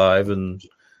it alive and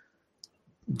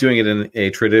doing it in a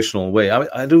traditional way.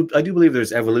 I do believe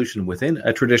there's evolution within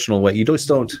a traditional way. You just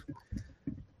don't,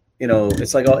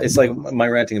 it's like my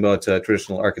ranting about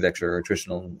traditional architecture or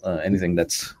traditional anything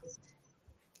that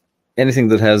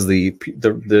has the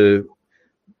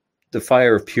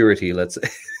fire of purity, let's say,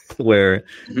 where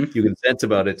you can sense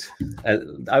about it.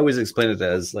 I always explain it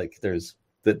as like there's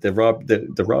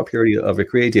the raw purity of a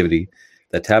creativity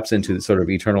that taps into the sort of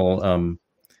eternal,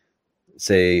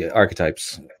 say,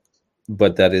 archetypes.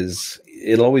 But this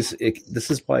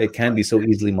is why it can be so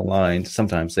easily maligned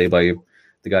sometimes, say, by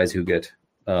the guys who get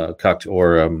cucked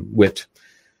or whipped,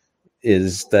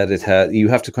 is that you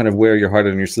have to kind of wear your heart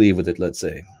on your sleeve with it, let's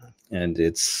say. And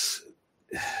it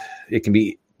can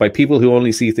be by people who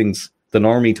only see things, the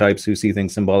normie types who see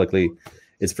things symbolically.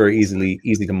 It's very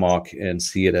easy to mock and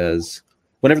see it as,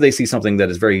 whenever they see something that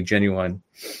is very genuine,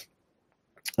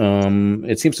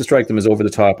 it seems to strike them as over the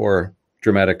top or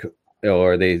dramatic,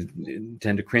 or they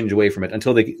tend to cringe away from it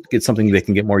until they get something they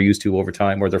can get more used to over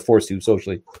time, or they're forced to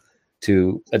socially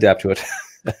to adapt to it.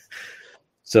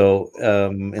 So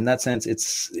in that sense,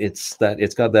 it's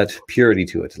got that purity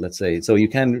to it, let's say. So you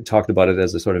can talk about it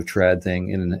as a sort of trad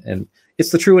thing, and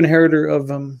it's the true inheritor of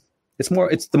it's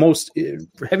the most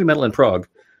heavy metal and prog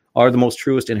are the most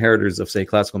truest inheritors of, say,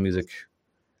 classical music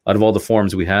out of all the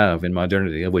forms we have in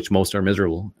modernity, of which most are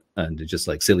miserable and just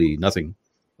like silly, nothing,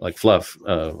 like fluff.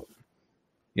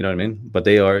 You know what I mean? But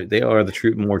they are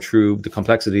more true, the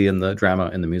complexity and the drama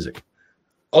in the music.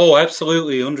 Oh,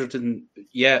 absolutely,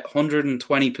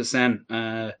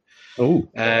 120%.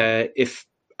 If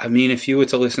you were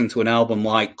to listen to an album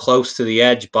like "Close to the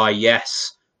Edge" by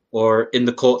Yes, or "In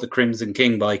the Court of the Crimson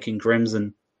King" by King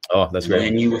Crimson, Oh, that's great.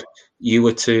 And you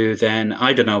were to then,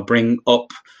 I don't know, bring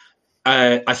up.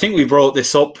 I think we brought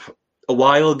this up a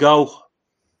while ago.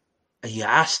 You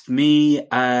asked me,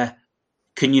 can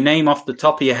you name off the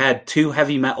top of your head 2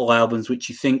 heavy metal albums which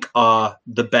you think are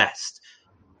the best?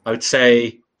 I would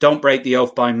say Don't Break the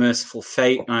Oath by Merciful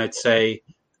Fate, and I'd say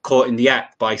Caught in the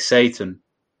Act by Satan.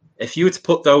 If you were to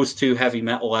put those 2 heavy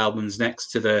metal albums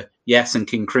next to the Yes and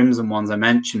King Crimson ones I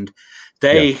mentioned,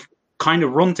 they kind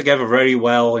of run together very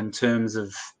well in terms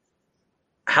of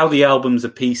how the albums are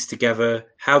pieced together,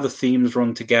 how the themes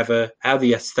run together, how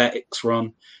the aesthetics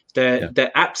run.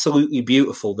 They're absolutely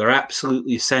beautiful. They're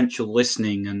absolutely essential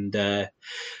listening. And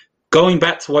going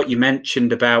back to what you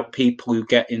mentioned about people who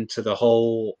get into the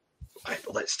whole,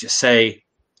 let's just say,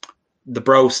 the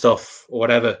bro stuff or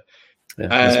whatever,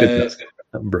 That's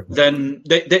good. then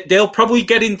they'll probably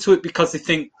get into it because they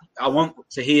think, I want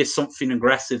to hear something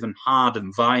aggressive and hard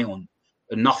and violent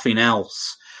and nothing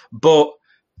else. But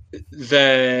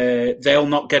they'll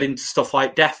not get into stuff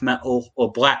like death metal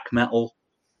or black metal.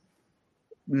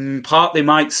 Part they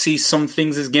might see some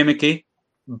things as gimmicky,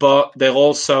 but they'll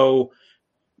also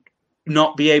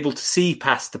not be able to see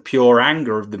past the pure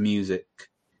anger of the music.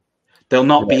 They'll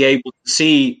not be able to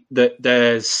see that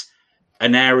there's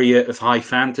an area of high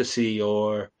fantasy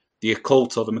or the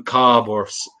occult or the macabre or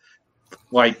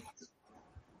like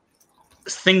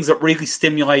things that really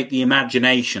stimulate the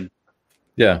imagination.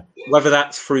 Yeah. Whether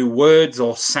that's through words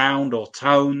or sound or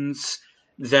tones,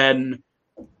 then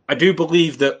I do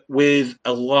believe that with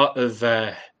a lot of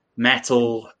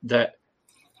metal that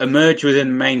emerged within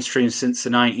the mainstream since the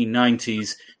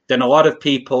 1990s, then a lot of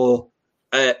people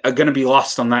are going to be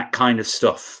lost on that kind of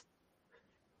stuff.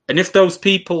 And if those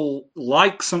people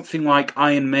like something like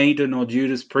Iron Maiden or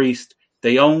Judas Priest,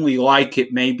 they only like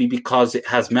it maybe because it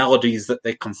has melodies that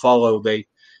they can follow. They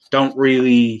don't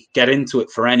really get into it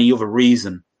for any other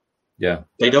reason. Yeah.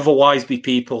 They'd otherwise be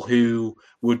people who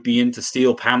would be into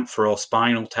Steel Panther or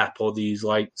Spinal Tap or these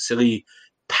like silly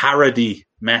parody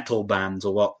metal bands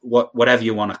or whatever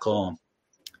you want to call them.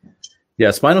 Yeah,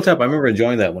 Spinal Tap. I remember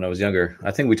enjoying that when I was younger. I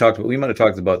think we might have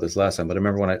talked about this last time, but I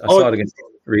remember when I saw it again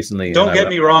recently. Don't get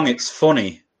me wrong, it's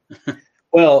funny.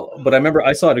 Well, but I remember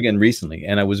I saw it again recently,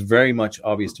 and it was very much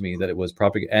obvious to me that it was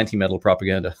anti-metal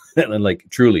propaganda, and like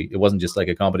truly, it wasn't just like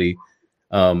a comedy,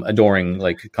 adoring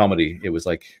like comedy. It was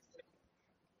like,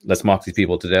 let's mock these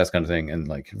people to death kind of thing, and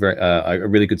like very, I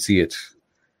really could see it.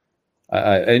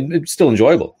 And it's still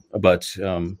enjoyable, but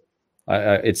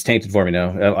it's tainted for me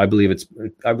now. I believe it's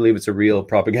a real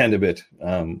propaganda bit,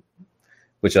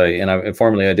 which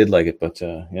formerly I did like it, but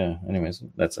yeah. Anyways,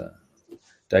 that's a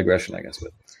digression, I guess.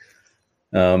 But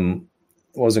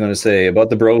what was I going to say about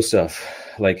the bro stuff?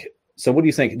 Like, so what do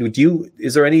you think?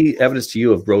 Is there any evidence to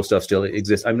you of bro stuff still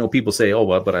exists? I know people say, oh,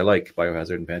 well, but I like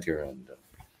Biohazard and Pantera, and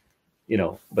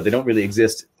but they don't really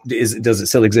exist. Does it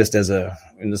still exist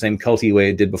in the same culty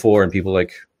way it did before? And people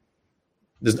like,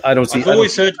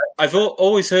 I've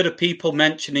always heard of people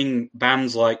mentioning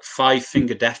bands like Five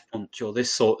Finger Death Punch or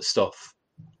this sort of stuff.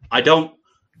 I don't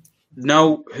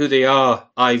know who they are.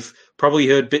 I've probably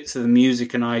heard bits of the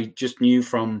music, and I just knew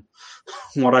from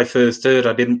what I first heard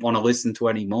I didn't want to listen to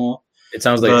anymore. It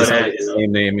sounds like the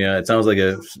same name. Yeah, it sounds like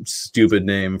a stupid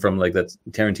name from like that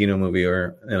Tarantino movie,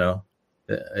 or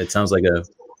it sounds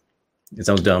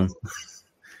dumb.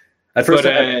 At first,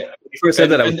 I said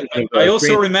that. I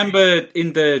also remember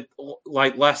in the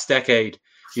last decade,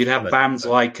 you'd have bands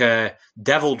like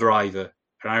Devil Driver,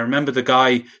 and I remember the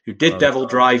guy who did Devil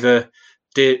Driver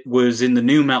was in the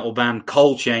new metal band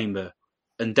Coal Chamber,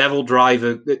 and Devil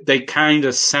Driver. They kind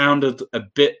of sounded a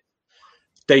bit.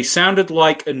 They sounded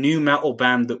like a new metal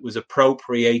band that was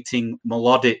appropriating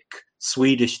melodic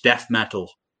Swedish death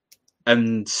metal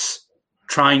and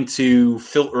trying to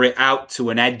filter it out to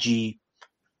an edgy,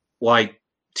 like,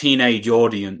 teenage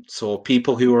audience or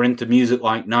people who are into music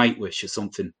like Nightwish or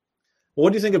something. Well,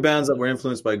 what do you think of bands that were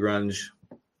influenced by grunge?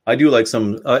 I do like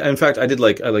some. In fact, I used to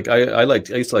like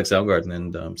Soundgarden,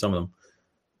 and some of them.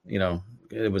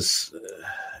 It was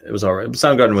all right.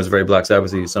 Soundgarden was very Black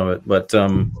Sabbath-y, some of it, but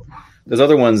there's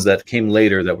other ones that came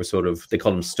later that were sort of, they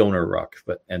call them stoner rock,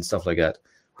 and stuff like that.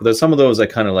 But there's some of those I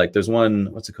kind of like. There's one,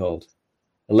 what's it called?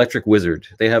 Electric Wizard.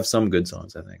 They have some good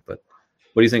songs, I think. But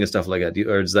what do you think of stuff like that?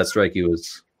 Or does that strike you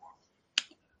as?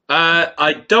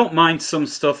 I don't mind some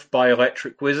stuff by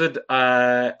Electric Wizard.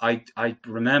 I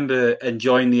remember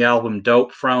enjoying the album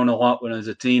Dope Throne a lot when I was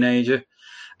a teenager.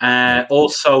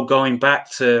 Also going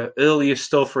back to earlier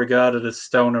stuff regarded as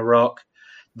stoner rock.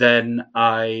 Then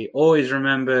I always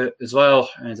remember as well,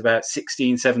 I was about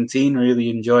 16, 17, really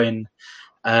enjoying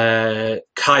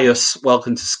Caius,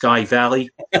 Welcome to Sky Valley.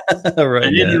 Right,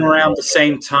 and in and around the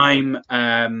same time,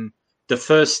 the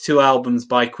first two albums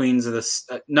by Queens of the...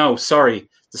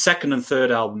 the second and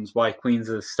third albums by Queens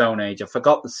of the Stone Age. I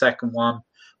forgot the second one,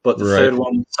 but the third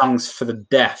one, Songs for the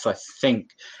Deaf, I think.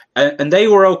 And they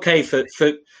were okay for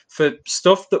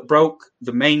stuff that broke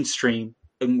the mainstream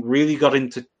and really got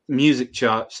into music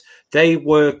charts. They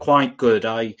were quite good.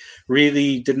 I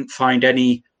really didn't find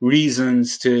any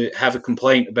reasons to have a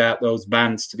complaint about those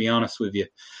bands, to be honest with you.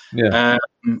 Yeah.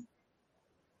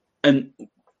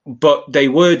 But they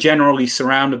were generally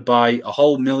surrounded by a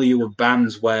whole milieu of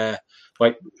bands where,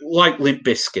 like Limp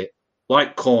Bizkit,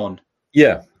 like Korn.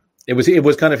 Yeah. It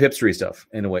was kind of hipstery stuff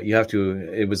in a way.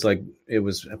 It was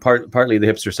partly the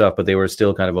hipster stuff, but they were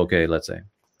still kind of okay, let's say.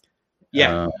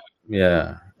 Yeah.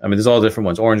 Yeah. I mean, there's all different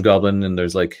ones. Orange Goblin, and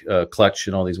there's like Clutch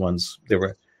and all these ones.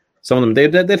 Some of them,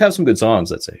 they'd have some good songs,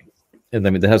 let's say. And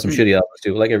I mean, they have some shitty albums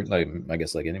too, like I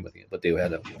guess like anybody. But they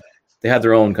had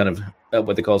their own kind of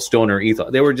what they call stoner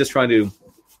ethos. They were just trying to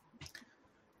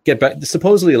get back.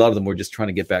 Supposedly, a lot of them were just trying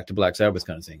to get back to Black Sabbath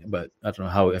kind of thing. But I don't know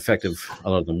how effective a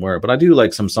lot of them were. But I do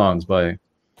like some songs by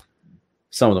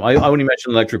some of them. I only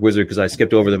mentioned Electric Wizard because I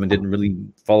skipped over them and didn't really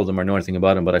follow them or know anything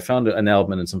about them. But I found an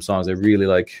album and some songs I really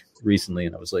like recently,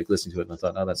 and I was like listening to it and I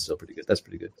thought, oh, that's still pretty good. That's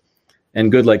pretty good.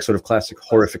 And good, like sort of classic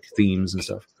horrific themes and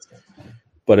stuff.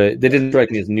 But they didn't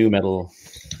strike me as new metal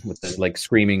with the like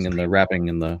screaming and the rapping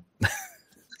and the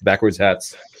backwards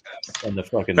hats and the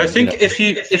fucking. I think if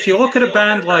you look at a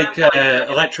band like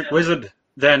Electric Wizard,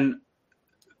 then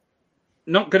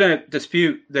not gonna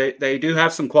dispute they do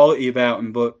have some quality about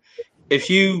them, but if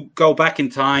you go back in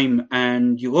time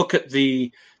and you look at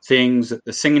the things that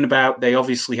they're singing about, they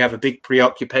obviously have a big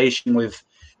preoccupation with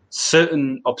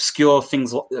certain obscure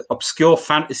things, obscure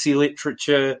fantasy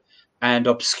literature and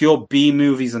obscure B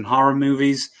movies and horror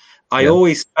movies. I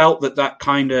always felt that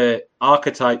kind of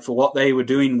archetype for what they were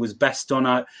doing was best done.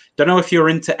 I don't know if you're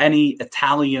into any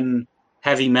Italian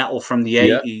heavy metal from the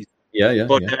 80s. Yeah.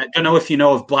 But I don't know if you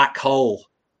know of Black Hole.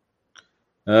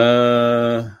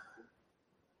 That's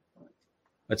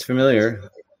familiar.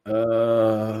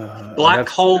 Black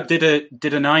Hole did a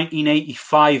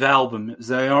 1985 album. It was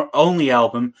their only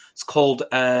album. It's called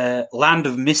Land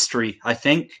of Mystery, I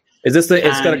think. Is this the?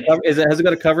 Has it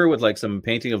got a cover with like some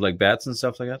painting of like bats and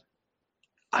stuff like that?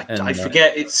 I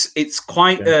forget. It's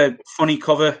quite a funny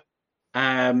cover.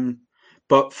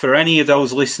 But for any of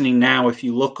those listening now, if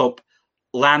you look up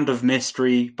Land of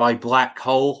Mystery by Black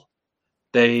Hole,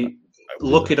 they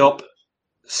look it up,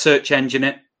 search engine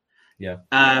it. Yeah.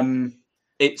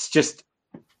 It's just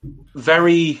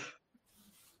very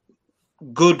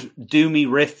good doomy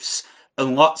riffs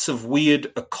and lots of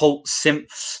weird occult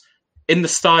synths in the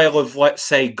style of, let's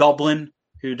say, Goblin,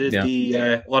 who did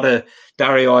a lot of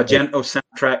Dario Argento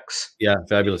soundtracks. Yeah,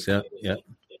 fabulous. Yeah.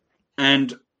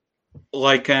 And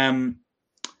like, I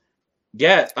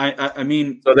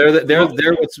mean, so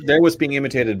they're what's being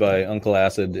imitated by Uncle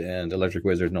Acid and Electric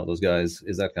Wizard and all those guys.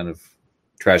 Is that kind of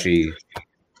trashy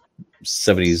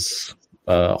 70s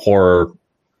horror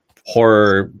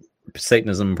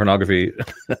Satanism, pornography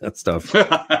stuff,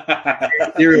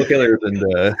 serial killers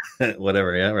and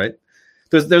whatever. Yeah, right.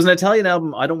 There's an Italian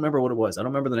album. I don't remember what it was. I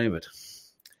don't remember the name of it.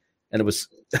 And it was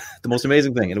the most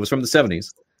amazing thing. And it was from the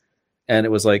 70s. And it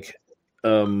was like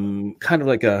kind of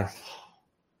like a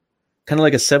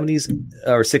 70s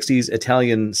or 60s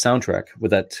Italian soundtrack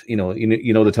with that, you know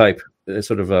the type,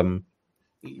 sort of Ennio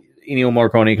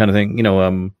Morricone kind of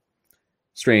thing,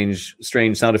 strange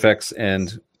sound effects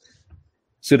and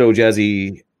pseudo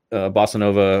jazzy bossa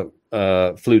nova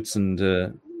flutes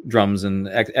and drums and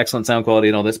excellent sound quality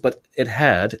and all this, but it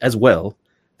had as well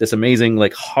this amazing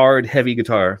like hard heavy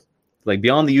guitar, like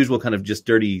beyond the usual kind of just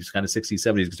dirty kind of 60s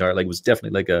 70s guitar. Like it was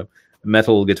definitely like a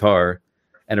metal guitar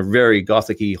and a very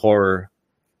gothic-y horror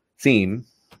theme,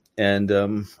 and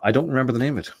I don't remember the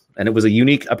name of it. And it was a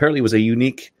unique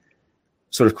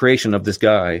sort of creation of this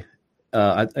guy.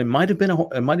 It might have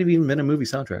even been a movie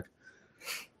soundtrack.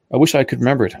 I wish I could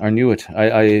remember it. I knew it.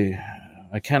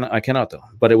 I cannot though.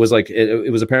 But it was like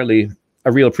it was apparently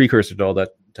a real precursor to all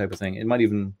that type of thing. It might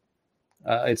even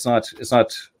it's somehow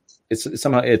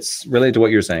it's related to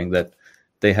what you're saying, that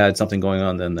they had something going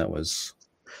on then that was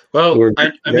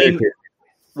I mean,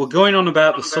 we're going on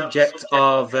about the subject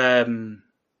of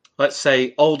let's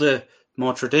say older,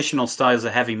 more traditional styles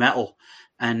of heavy metal,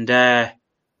 and I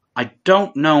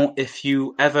don't know if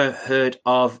you ever heard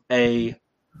of a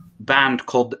band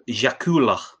called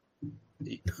Jacula.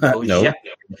 No.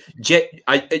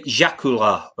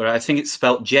 Jacula, or I think it's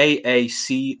spelled Jacula.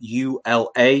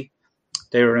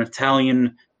 They were an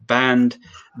Italian band.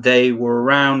 They were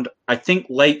around, I think,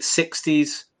 late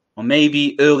 60s or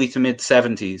maybe early to mid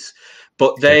 70s.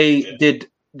 But they did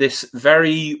this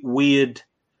very weird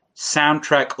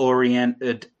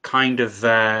soundtrack-oriented kind of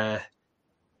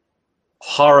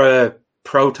horror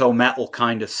proto-metal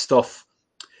kind of stuff.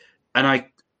 And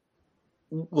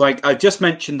I just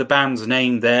mentioned the band's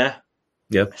name there.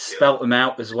 Yep. I spelt them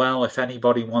out as well if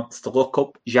anybody wants to look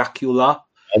up Jacula.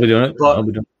 I'll be doing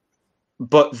it.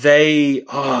 But they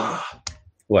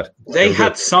what? They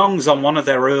had songs on one of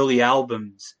their early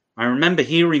albums. I remember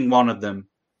hearing one of them.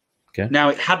 Okay. Now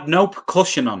it had no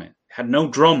percussion on it, had no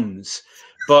drums,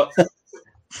 but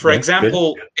for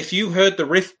example, if you heard the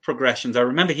riff progressions, I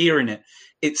remember hearing it.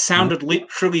 It sounded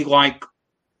literally like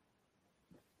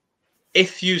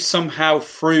if you somehow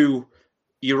threw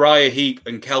Uriah Heep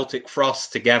and Celtic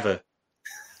Frost together.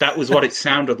 That was what it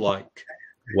sounded like.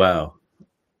 Wow.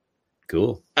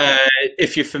 Cool.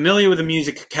 If you're familiar with the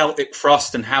music of Celtic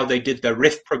Frost and how they did their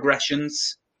riff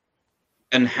progressions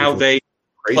and how they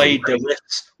played the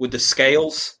riffs with the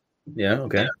scales. Yeah,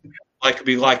 okay. Like it'd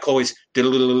be like always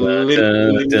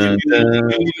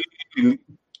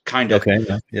kind of. Okay,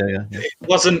 yeah. It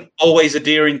wasn't always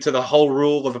adhering to the whole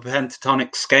rule of a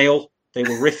pentatonic scale. They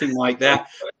were riffing like that.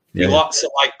 Lots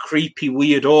of like creepy,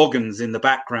 weird organs in the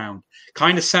background.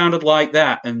 Kind of sounded like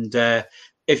that. And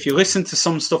if you listen to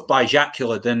some stuff by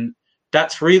Jacula, then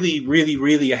that's really, really,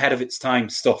 really ahead of its time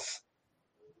stuff.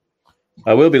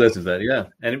 I will be listening to that, yeah.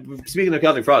 And speaking of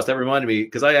Celtic Frost, that reminded me,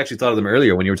 because I actually thought of them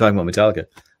earlier when you were talking about Metallica.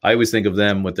 I always think of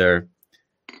them with their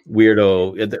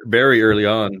weirdo, very early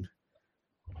on,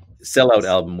 Sellout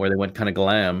album where they went kind of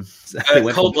glam.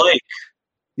 Cold Lake.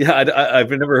 Yeah,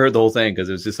 I've never heard the whole thing because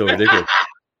it was just so ridiculous.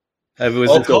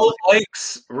 Cold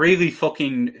Lake's really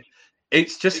fucking...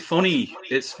 It's just funny.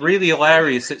 It's really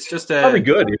hilarious. It's just probably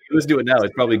good. If you was doing it now,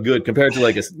 it's probably good compared to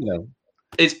like a,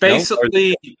 It's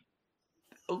basically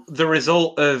the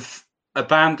result of a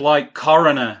band like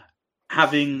Coroner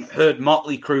having heard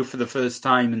Motley Crue for the first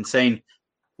time and saying,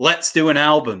 "Let's do an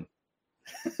album."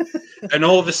 And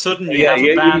all of a sudden, you have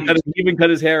a band. He even cut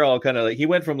his hair all kind of like he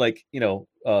went from like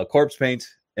corpse paint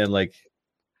and like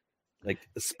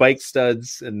spike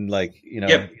studs and like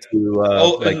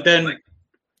to and then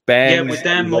bangs. Yeah, with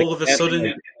them all of a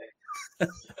sudden.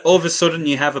 All of a sudden,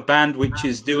 you have a band which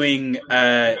is doing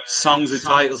songs with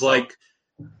titles like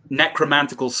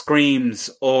Necromantical Screams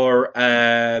or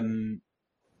and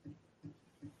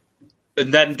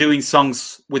then doing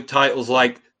songs with titles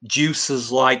like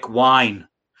Juices Like Wine.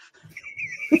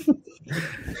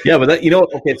 Yeah, but that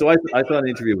okay, so I saw an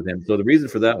interview with him. So the reason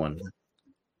for that one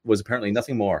was apparently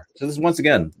nothing more. So this is once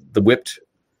again the whipped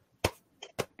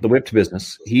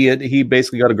business. He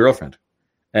basically got a girlfriend.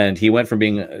 And he went from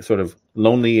being sort of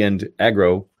lonely and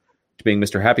aggro to being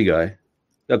Mr. Happy Guy.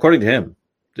 According to him,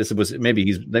 maybe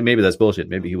that's bullshit.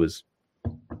 Maybe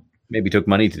he took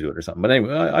money to do it or something. But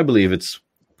anyway, I believe it's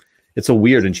a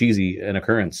weird and cheesy an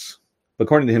occurrence. But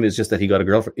according to him, it's just that he got a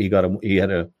girlfriend. He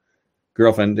had a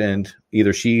girlfriend, and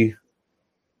either she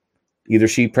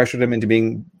pressured him into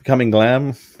becoming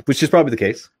glam, which is probably the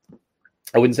case.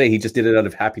 I wouldn't say he just did it out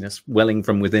of happiness welling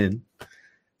from within.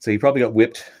 So he probably got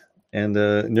whipped and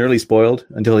nearly spoiled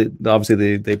until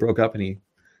obviously they broke up and he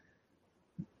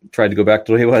tried to go back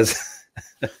to the way he was.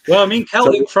 Well, I mean,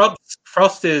 Celtic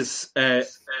Frost is, they're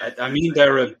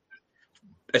a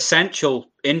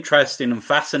essential, interesting and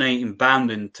fascinating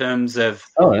band in terms of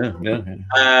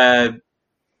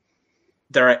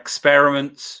their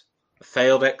experiments,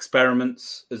 failed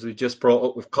experiments, as we just brought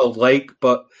up with Cold Lake.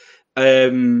 But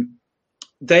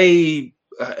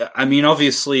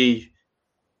obviously,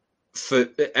 for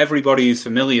everybody who's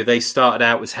familiar, they started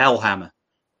out as Hellhammer.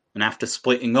 And after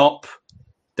splitting up,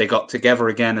 they got together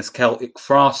again as Celtic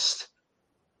Frost.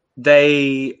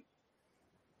 They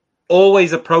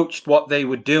always approached what they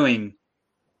were doing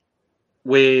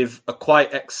with a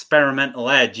quite experimental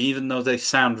edge, even though they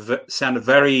sounded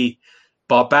very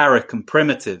barbaric and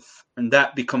primitive. And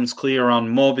that becomes clear on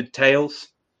Morbid Tales.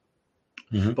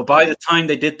 Mm-hmm. But by the time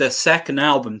they did their second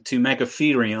album, To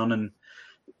Megatherion, and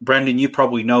Brendan, you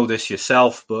probably know this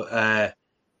yourself, but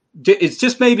it's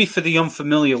just maybe for the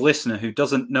unfamiliar listener who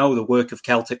doesn't know the work of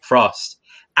Celtic Frost.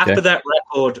 After that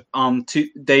record,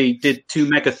 they did To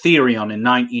Megatherion in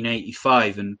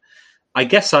 1985, and I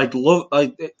guess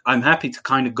I'm happy to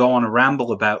kind of go on a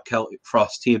ramble about Celtic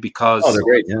Frost here because they're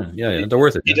great, yeah, they're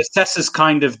worth it. It assesses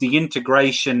kind of the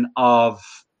integration of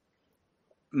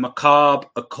macabre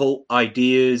occult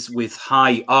ideas with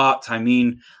high art. I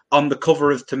mean, on the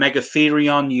cover of To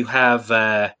Megatherion, you have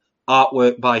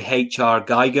artwork by H.R.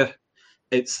 Geiger.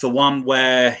 It's the one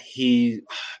where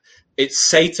it's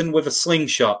Satan with a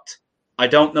slingshot. I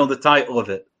don't know the title of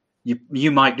it.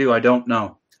 You might do. I don't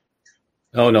know.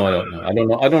 Oh no, I don't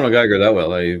know. I don't know Geiger that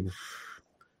well.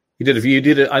 He did. If you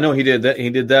did it, I know he did that.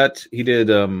 He did that. He did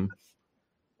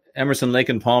Emerson, Lake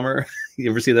and Palmer.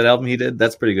 You ever see that album he did?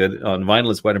 That's pretty good. On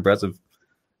vinyl, it's quite impressive.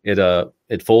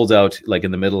 It folds out like in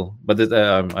the middle. But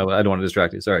I don't want to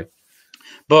distract you. Sorry.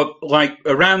 But like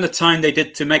around the time they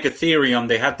did To Megatherion,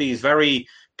 they had these very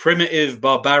primitive,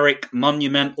 barbaric,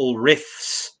 monumental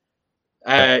riffs.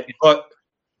 But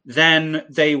then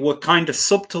they were kind of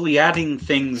subtly adding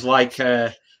things like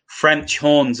French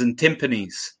horns and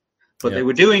timpanis. But they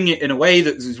were doing it in a way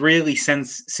that was really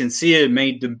sincere,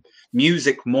 made the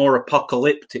music more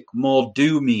apocalyptic, more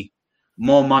doomy,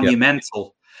 more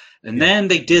monumental. And then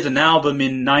they did an album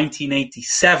in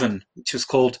 1987, which was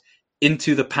called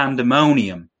Into the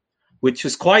Pandemonium, which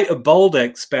was quite a bold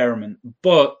experiment,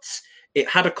 but it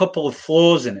had a couple of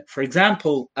flaws in it. For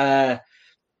example,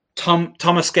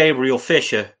 Thomas Gabriel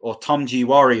Fisher, or Tom G.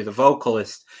 Warrior, the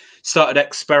vocalist, started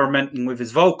experimenting with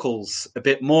his vocals a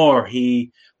bit more.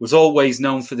 He was always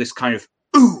known for this kind of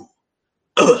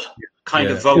kind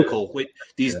of vocal with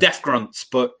these death grunts,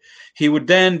 but he would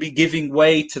then be giving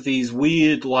way to these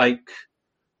weird, like,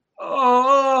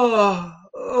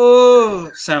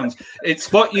 sounds. It's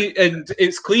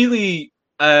it's clearly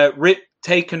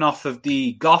taken off of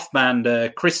the goth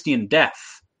band Christian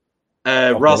Death.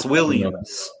 Ros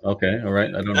Williams. Okay, all right.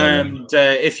 I don't know. And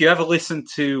if you ever listen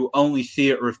to Only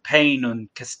Theatre of Pain and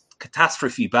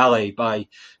Catastrophe Ballet by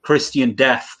Christian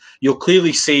Death, you'll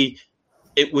clearly see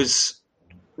it was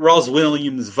Ros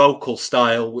Williams' vocal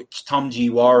style, which Tom G.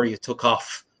 Warrior took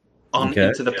off on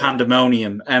Into the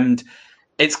Pandemonium. And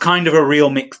it's kind of a real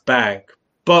mixed bag.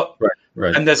 But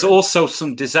and there's also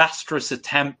some disastrous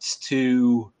attempts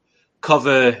to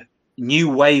cover new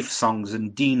wave songs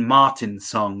and Dean Martin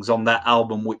songs on that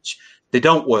album, which they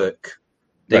don't work.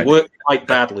 They work quite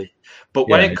badly. But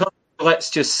when it comes to,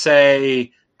 let's just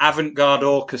say, avant-garde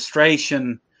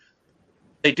orchestration,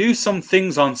 they do some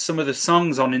things on some of the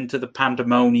songs on Into the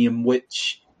Pandemonium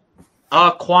which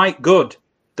are quite good.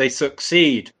 They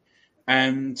succeed.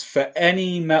 And for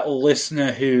any metal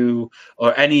listener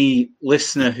or any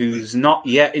listener who's not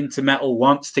yet into metal,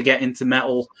 wants to get into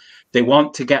metal, they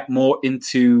want to get more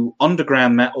into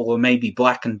underground metal or maybe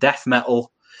black and death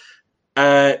metal,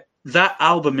 that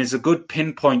album is a good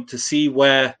pinpoint to see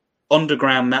where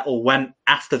underground metal went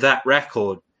after that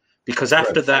record. Because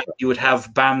after that, you would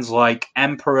have bands like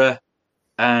Emperor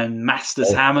and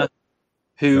Master's Hammer,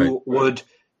 who would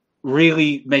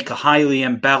really make a highly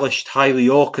embellished, highly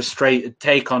orchestrated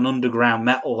take on underground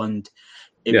metal. And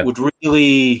it would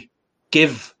really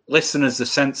give listeners a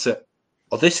sense that,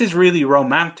 oh, this is really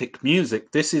romantic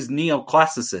music. This is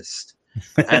neoclassicist.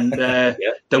 And there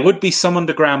would be some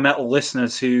underground metal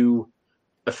listeners who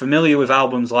are familiar with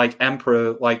albums like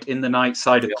Emperor, like In the Night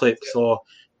Side Eclipse, or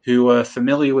who are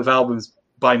familiar with albums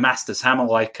by Master's Hammer,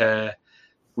 like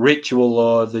Ritual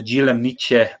or the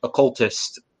Jilemniche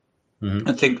Occultist,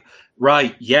 and think,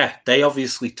 they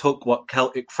obviously took what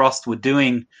Celtic Frost were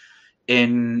doing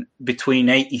in between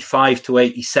 85 to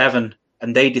 87,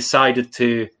 and they decided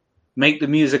to make the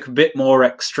music a bit more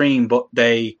extreme, but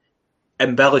they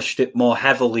embellished it more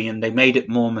heavily and they made it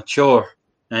more mature.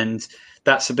 And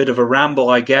that's a bit of a ramble,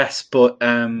 I guess, but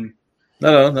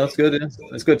no, that's good.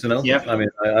 It's good to know. Yeah, I mean,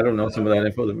 I don't know some of that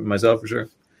info myself for sure.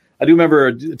 I do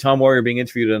remember Tom Warrior being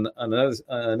interviewed on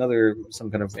another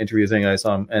some kind of interview thing I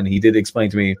saw him, and he did explain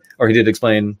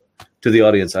to the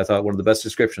audience, I thought, one of the best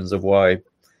descriptions of why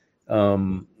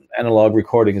analog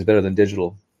recording is better than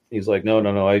digital. He's like,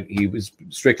 no. He was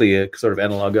strictly a sort of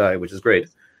analog guy, which is great.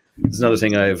 It's another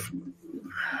thing I've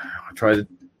tried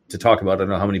to talk about. I don't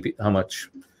know how much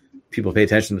people pay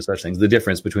attention to such things. The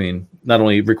difference between not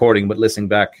only recording but listening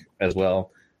back as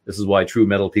well. This is why true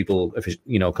metal people,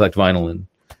 collect vinyl, and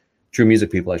true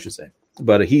music people, I should say.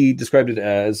 But he described it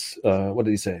as, what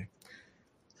did he say?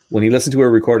 When he listened to a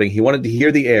recording, he wanted to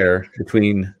hear the air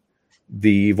between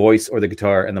the voice or the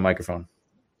guitar and the microphone.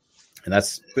 And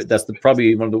that's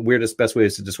probably one of the weirdest, best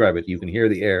ways to describe it. You can hear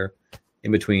the air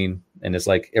in between, and it's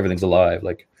like everything's alive.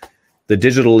 Like the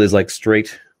digital is like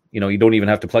straight. You don't even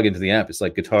have to plug into the amp. It's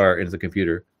like guitar into the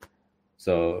computer.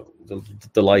 So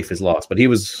the life is lost. But I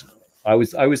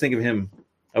always think of him.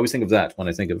 I always think of that when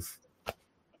I think of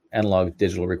analog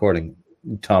digital recording,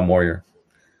 Tom Warrior.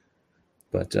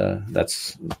 But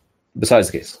that's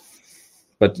besides the case.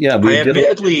 But yeah,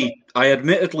 I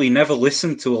admittedly never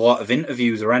listened to a lot of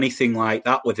interviews or anything like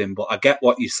that with him, but I get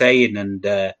what you're saying. And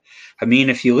I mean,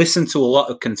 if you listen to a lot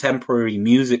of contemporary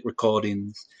music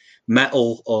recordings,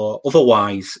 metal or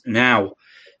otherwise now,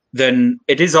 then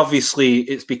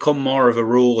it's become more of a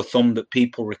rule of thumb that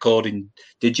people record in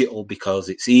digital because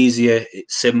it's easier,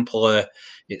 it's simpler,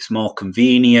 it's more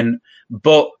convenient.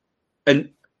 But and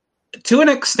to an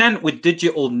extent with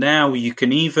digital now, you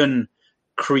can even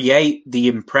create the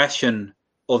impression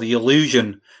or the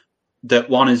illusion that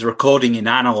one is recording in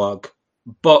analog,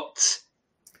 but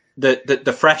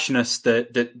the freshness,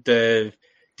 the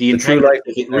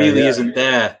integrity of it really isn't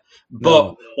there.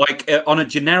 But like on a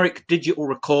generic digital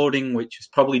recording, which is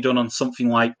probably done on something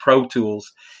like Pro Tools,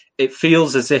 it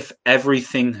feels as if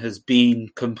everything has been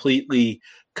completely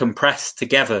compressed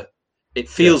together. It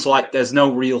feels like there's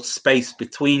no real space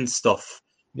between stuff.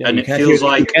 And it feels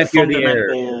like the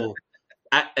fundamental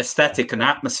aesthetic and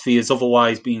atmosphere is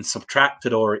otherwise being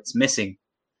subtracted or it's missing.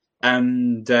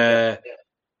 And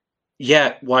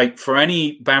like for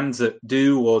any bands that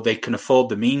do or they can afford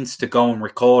the means to go and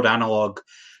record analog,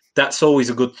 that's always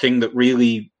a good thing that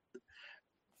really...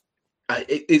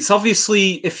 It's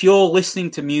obviously, if you're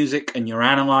listening to music and you're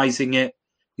analysing it,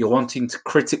 you're wanting to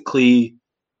critically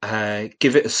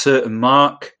give it a certain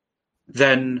mark,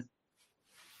 then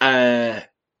I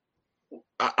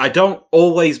don't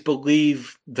always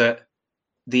believe that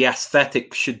the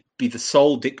aesthetic should be the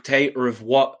sole dictator of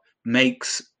what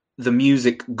makes the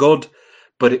music good,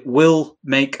 but it will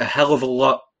make a hell of a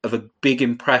lot of a big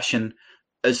impression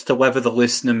as to whether the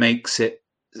listener makes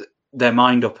their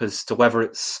mind up as to whether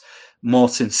it's more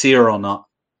sincere or not.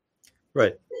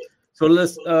 Right. So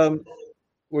let's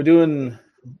we're doing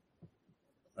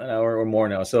an hour or more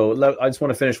now. So I just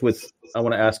want to finish with, I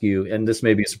want to ask you, and this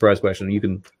may be a surprise question. You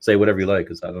can say whatever you like,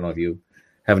 because I don't know if you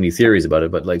have any theories about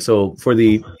it, but like, so for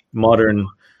the modern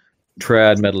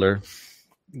trad metaler,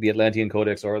 the Atlantean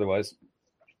Codex or otherwise,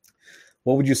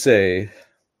 what would you say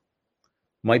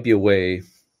might be a way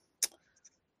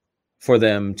for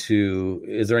them to,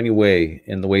 is there any way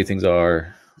in the way things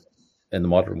are in the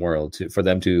modern world for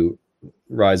them to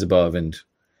rise above and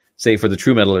say for the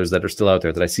true metalers that are still out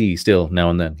there that I see still now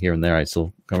and then, here and there, I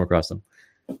still come across them,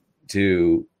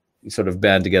 to sort of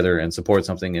band together and support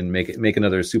something and make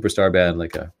another superstar band,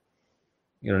 like a,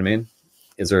 you know what I mean?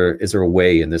 Is there a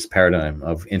way in this paradigm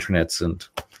of internets and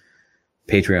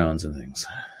Patreons and things?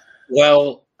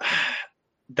 Well,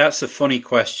 that's a funny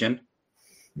question.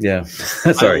 Yeah.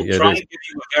 Sorry. I'll try to give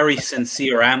you a very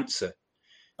sincere answer.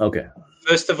 Okay.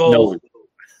 First of all,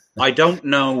 I don't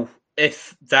know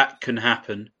if that can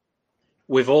happen.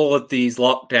 With all of these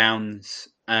lockdowns,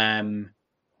 the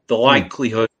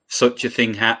likelihood of such a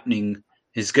thing happening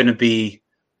is going to be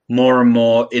more and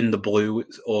more in the blue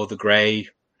or the grey,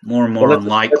 more and more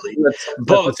unlikely. Let's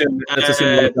assume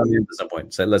lockdown ends at some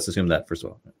point. So let's assume that, first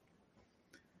of all.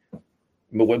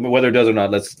 But whether it does or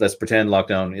not, let's pretend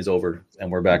lockdown is over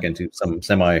and we're back into some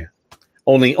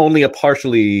only a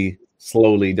partially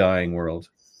slowly dying world.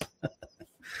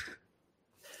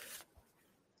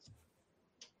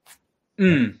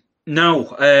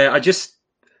 No, I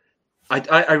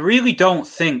really don't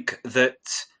think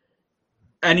that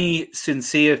any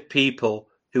sincere people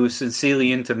who are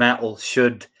sincerely into metal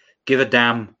should give a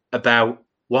damn about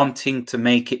wanting to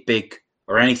make it big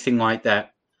or anything like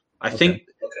that. I think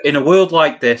in a world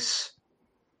like this,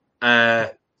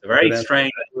 a very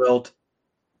strange world,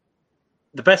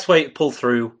 the best way to pull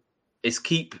through is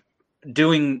keep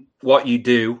doing what you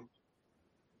do,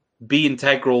 be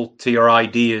integral to your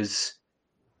ideas,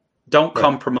 don't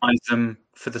compromise them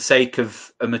for the sake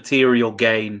of a material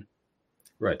gain,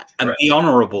 and be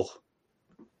honorable.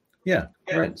 Yeah,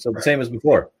 right. So the same as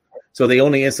before. So they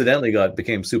only incidentally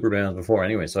became super bands before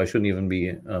anyway, so I shouldn't even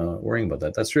be worrying about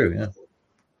that. That's true, yeah.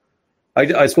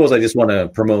 I suppose I just want to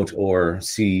promote or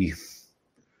see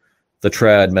the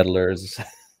trad metalers,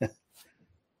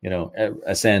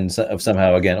 ascend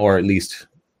somehow again, or at least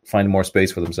find more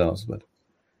space for themselves. But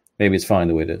maybe it's fine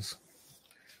the way it is.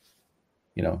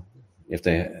 If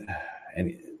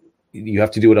and you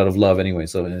have to do it out of love anyway,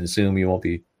 so I assume you won't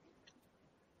be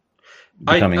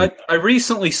becoming... I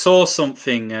recently saw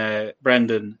something,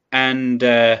 Brendan, and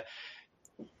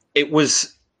it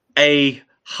was a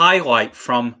highlight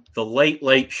from the Late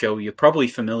Late Show. You're probably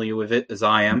familiar with it, as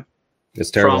I am.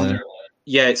 It's terrible.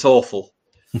 Yeah, it's awful.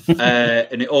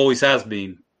 And it always has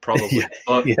been, probably.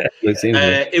 But,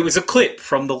 it was a clip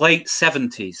from the late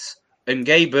 70s, and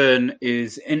Gay Byrne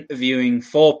is interviewing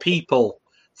 4 people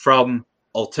from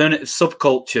alternative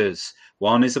subcultures.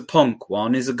 One is a punk,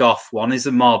 one is a goth, one is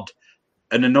a mod,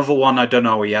 and another one, I don't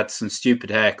know, he had some stupid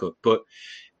haircut. But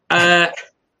I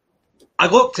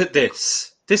looked at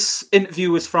this. This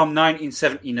interview was from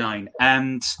 1979,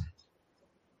 and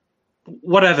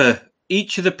whatever,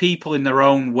 each of the people in their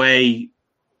own way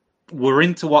were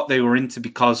into what they were into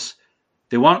because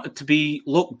They wanted to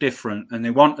look different, and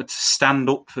they wanted to stand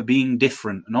up for being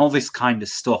different, and all this kind of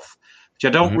stuff, which I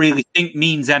don't really think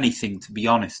means anything, to be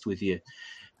honest with you.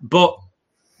 But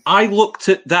I looked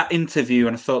at that interview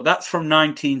and I thought, that's from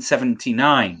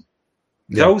 1979.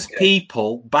 Yeah. Those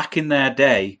people back in their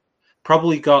day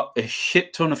probably got a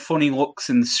shit ton of funny looks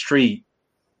in the street,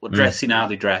 dressing how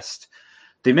they dressed.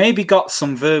 They maybe got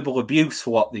some verbal abuse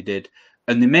for what they did,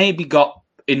 and they maybe got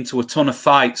into a ton of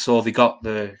fights, or they got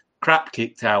the crap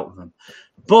kicked out of them.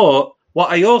 But what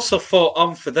I also thought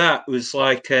on for that was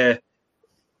like,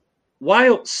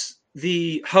 whilst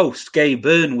the host, Gay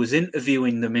Byrne, was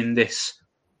interviewing them in this,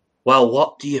 well,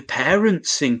 what do your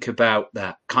parents think about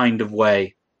that kind of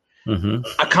way?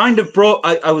 I kind of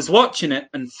I was watching it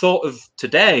and thought of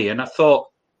today, and I thought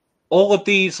all of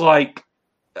these like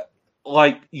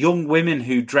young women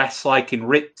who dress like in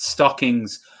ripped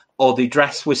stockings, or they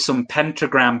dress with some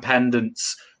pentagram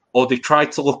pendants, or they try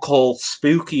to look all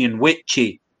spooky and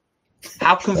witchy.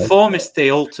 How conformist they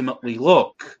ultimately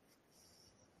look.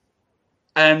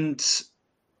 And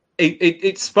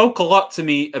it spoke a lot to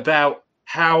me about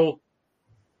how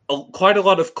quite a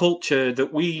lot of culture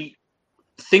that we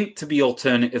think to be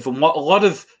alternative, and what a lot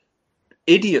of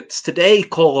idiots today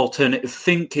call alternative,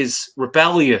 think is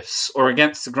rebellious or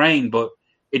against the grain, but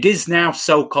it is now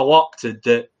so co-opted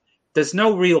that there's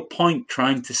no real point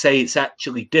trying to say it's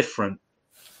actually different,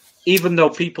 even though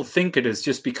people think it is,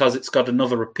 just because it's got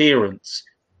another appearance.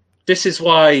 This is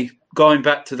why, going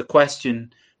back to the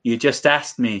question you just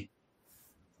asked me,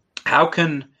 how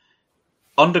can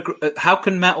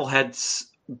metalheads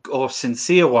or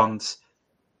sincere ones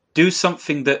do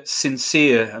something that's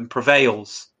sincere and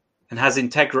prevails and has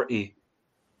integrity?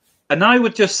 And I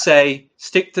would just say,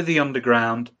 stick to the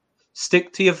underground,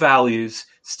 stick to your values,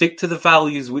 stick to the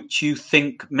values which you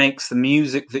think makes the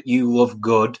music that you love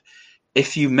good.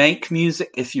 If you make music,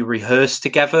 if you rehearse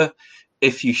together,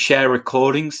 if you share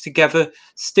recordings together,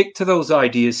 stick to those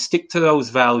ideas, stick to those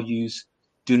values.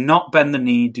 Do not bend the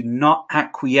knee, do not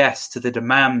acquiesce to the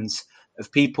demands of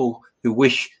people who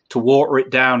wish to water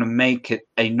it down and make it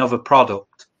another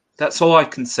product. That's all I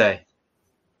can say.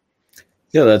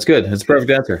 Yeah, that's good. It's a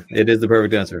perfect answer. It is the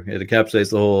perfect answer. It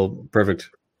encapsulates the whole perfect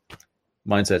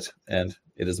mindset, and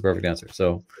it is the perfect answer.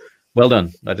 So, well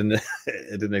done. I didn't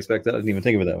expect that. I didn't even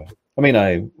think of it that way. I mean,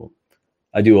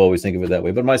 I do always think of it that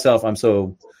way, but myself, I'm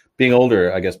so being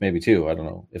older, I guess maybe too. I don't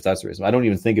know if that's the reason. I don't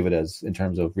even think of it as in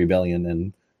terms of rebellion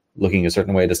and looking a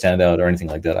certain way to stand out or anything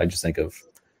like that. I just think of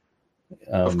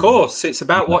course, it's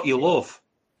about what you love.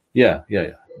 Yeah.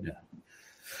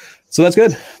 So that's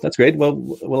good. That's great. Well,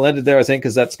 we'll end it there, I think,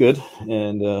 because that's good.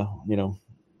 And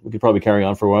we could probably carry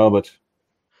on for a while, but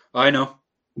I know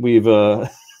we've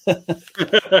got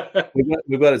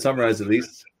it summarized at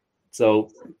least.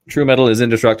 So, TRÜ METAL is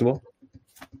indestructible,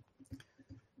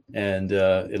 and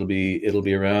it'll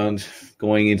be around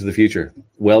going into the future.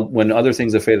 Well, when other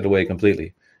things have faded away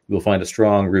completely, you will find a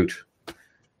strong root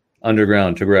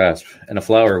underground to grasp, and a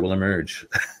flower will emerge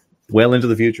well into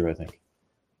the future, I think.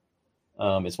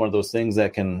 It's one of those things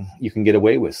that you can get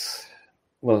away with.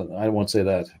 Well, I won't say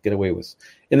that. Get away with.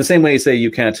 In the same way, say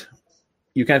you can't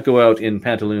go out in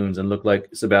pantaloons and look like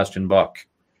Sebastian Bach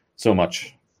so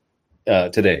much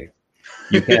today.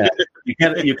 You can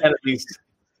at least.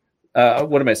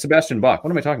 What am I? Sebastian Bach. What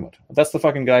am I talking about? That's the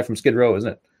fucking guy from Skid Row,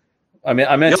 isn't it? I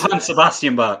meant Johann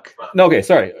Sebastian Bach. No, okay,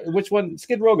 sorry. Which one?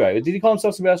 Skid Row guy. Did he call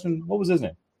himself Sebastian? What was his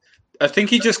name? I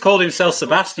think he just called himself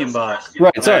Sebastian Bach.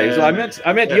 Right. Sorry. So I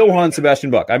meant Johann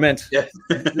Sebastian Bach. I meant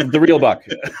the real Bach.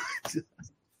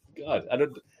 God, I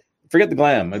don't forget the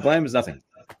glam. The glam is nothing.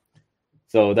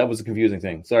 So that was a confusing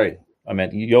thing. Sorry, I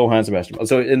meant Johann Sebastian Bach.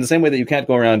 So in the same way that you can't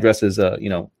go around dressed as a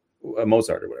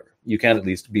Mozart or whatever, you can at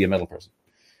least be a metal person.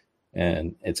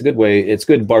 And it's a good way. It's a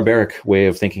good barbaric way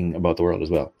of thinking about the world as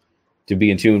well, to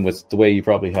be in tune with the way you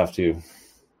probably have to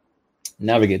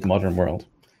navigate the modern world.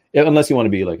 Yeah, unless you want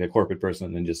to be like a corporate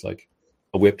person and just like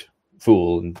a whipped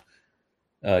fool, and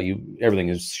everything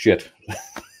is shit.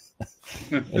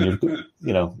 And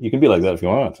you can be like that if you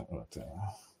want. But,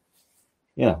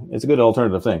 it's a good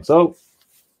alternative thing. So,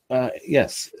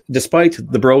 yes, despite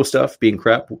the bro stuff being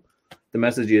crap, the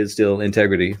message is still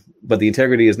integrity. But the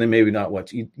integrity is maybe not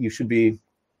what you should be.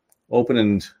 Open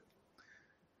and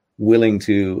willing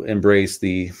to embrace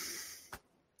the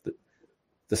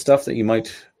stuff that you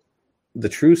might. The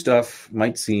true stuff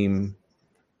might seem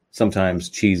sometimes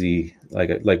cheesy,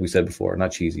 like we said before,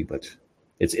 not cheesy, but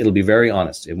it'll be very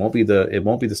honest. It won't be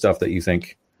the stuff that you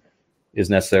think is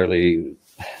necessarily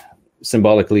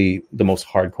symbolically the most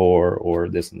hardcore or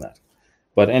this and that.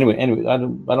 But anyway, I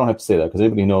don't have to say that, because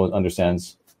anybody who knows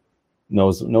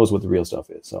what the real stuff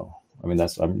is. So I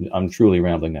mean, I'm truly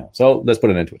rambling now. So let's put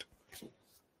an end to it.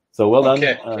 So well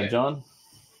done, John.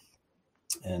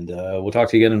 And we'll talk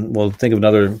to you again, and we'll think of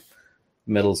another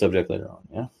metal subject later on.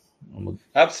 Yeah.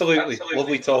 Absolutely.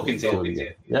 Lovely talking to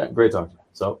you. Yeah, great talking to you.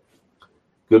 So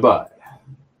goodbye.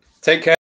 Take care.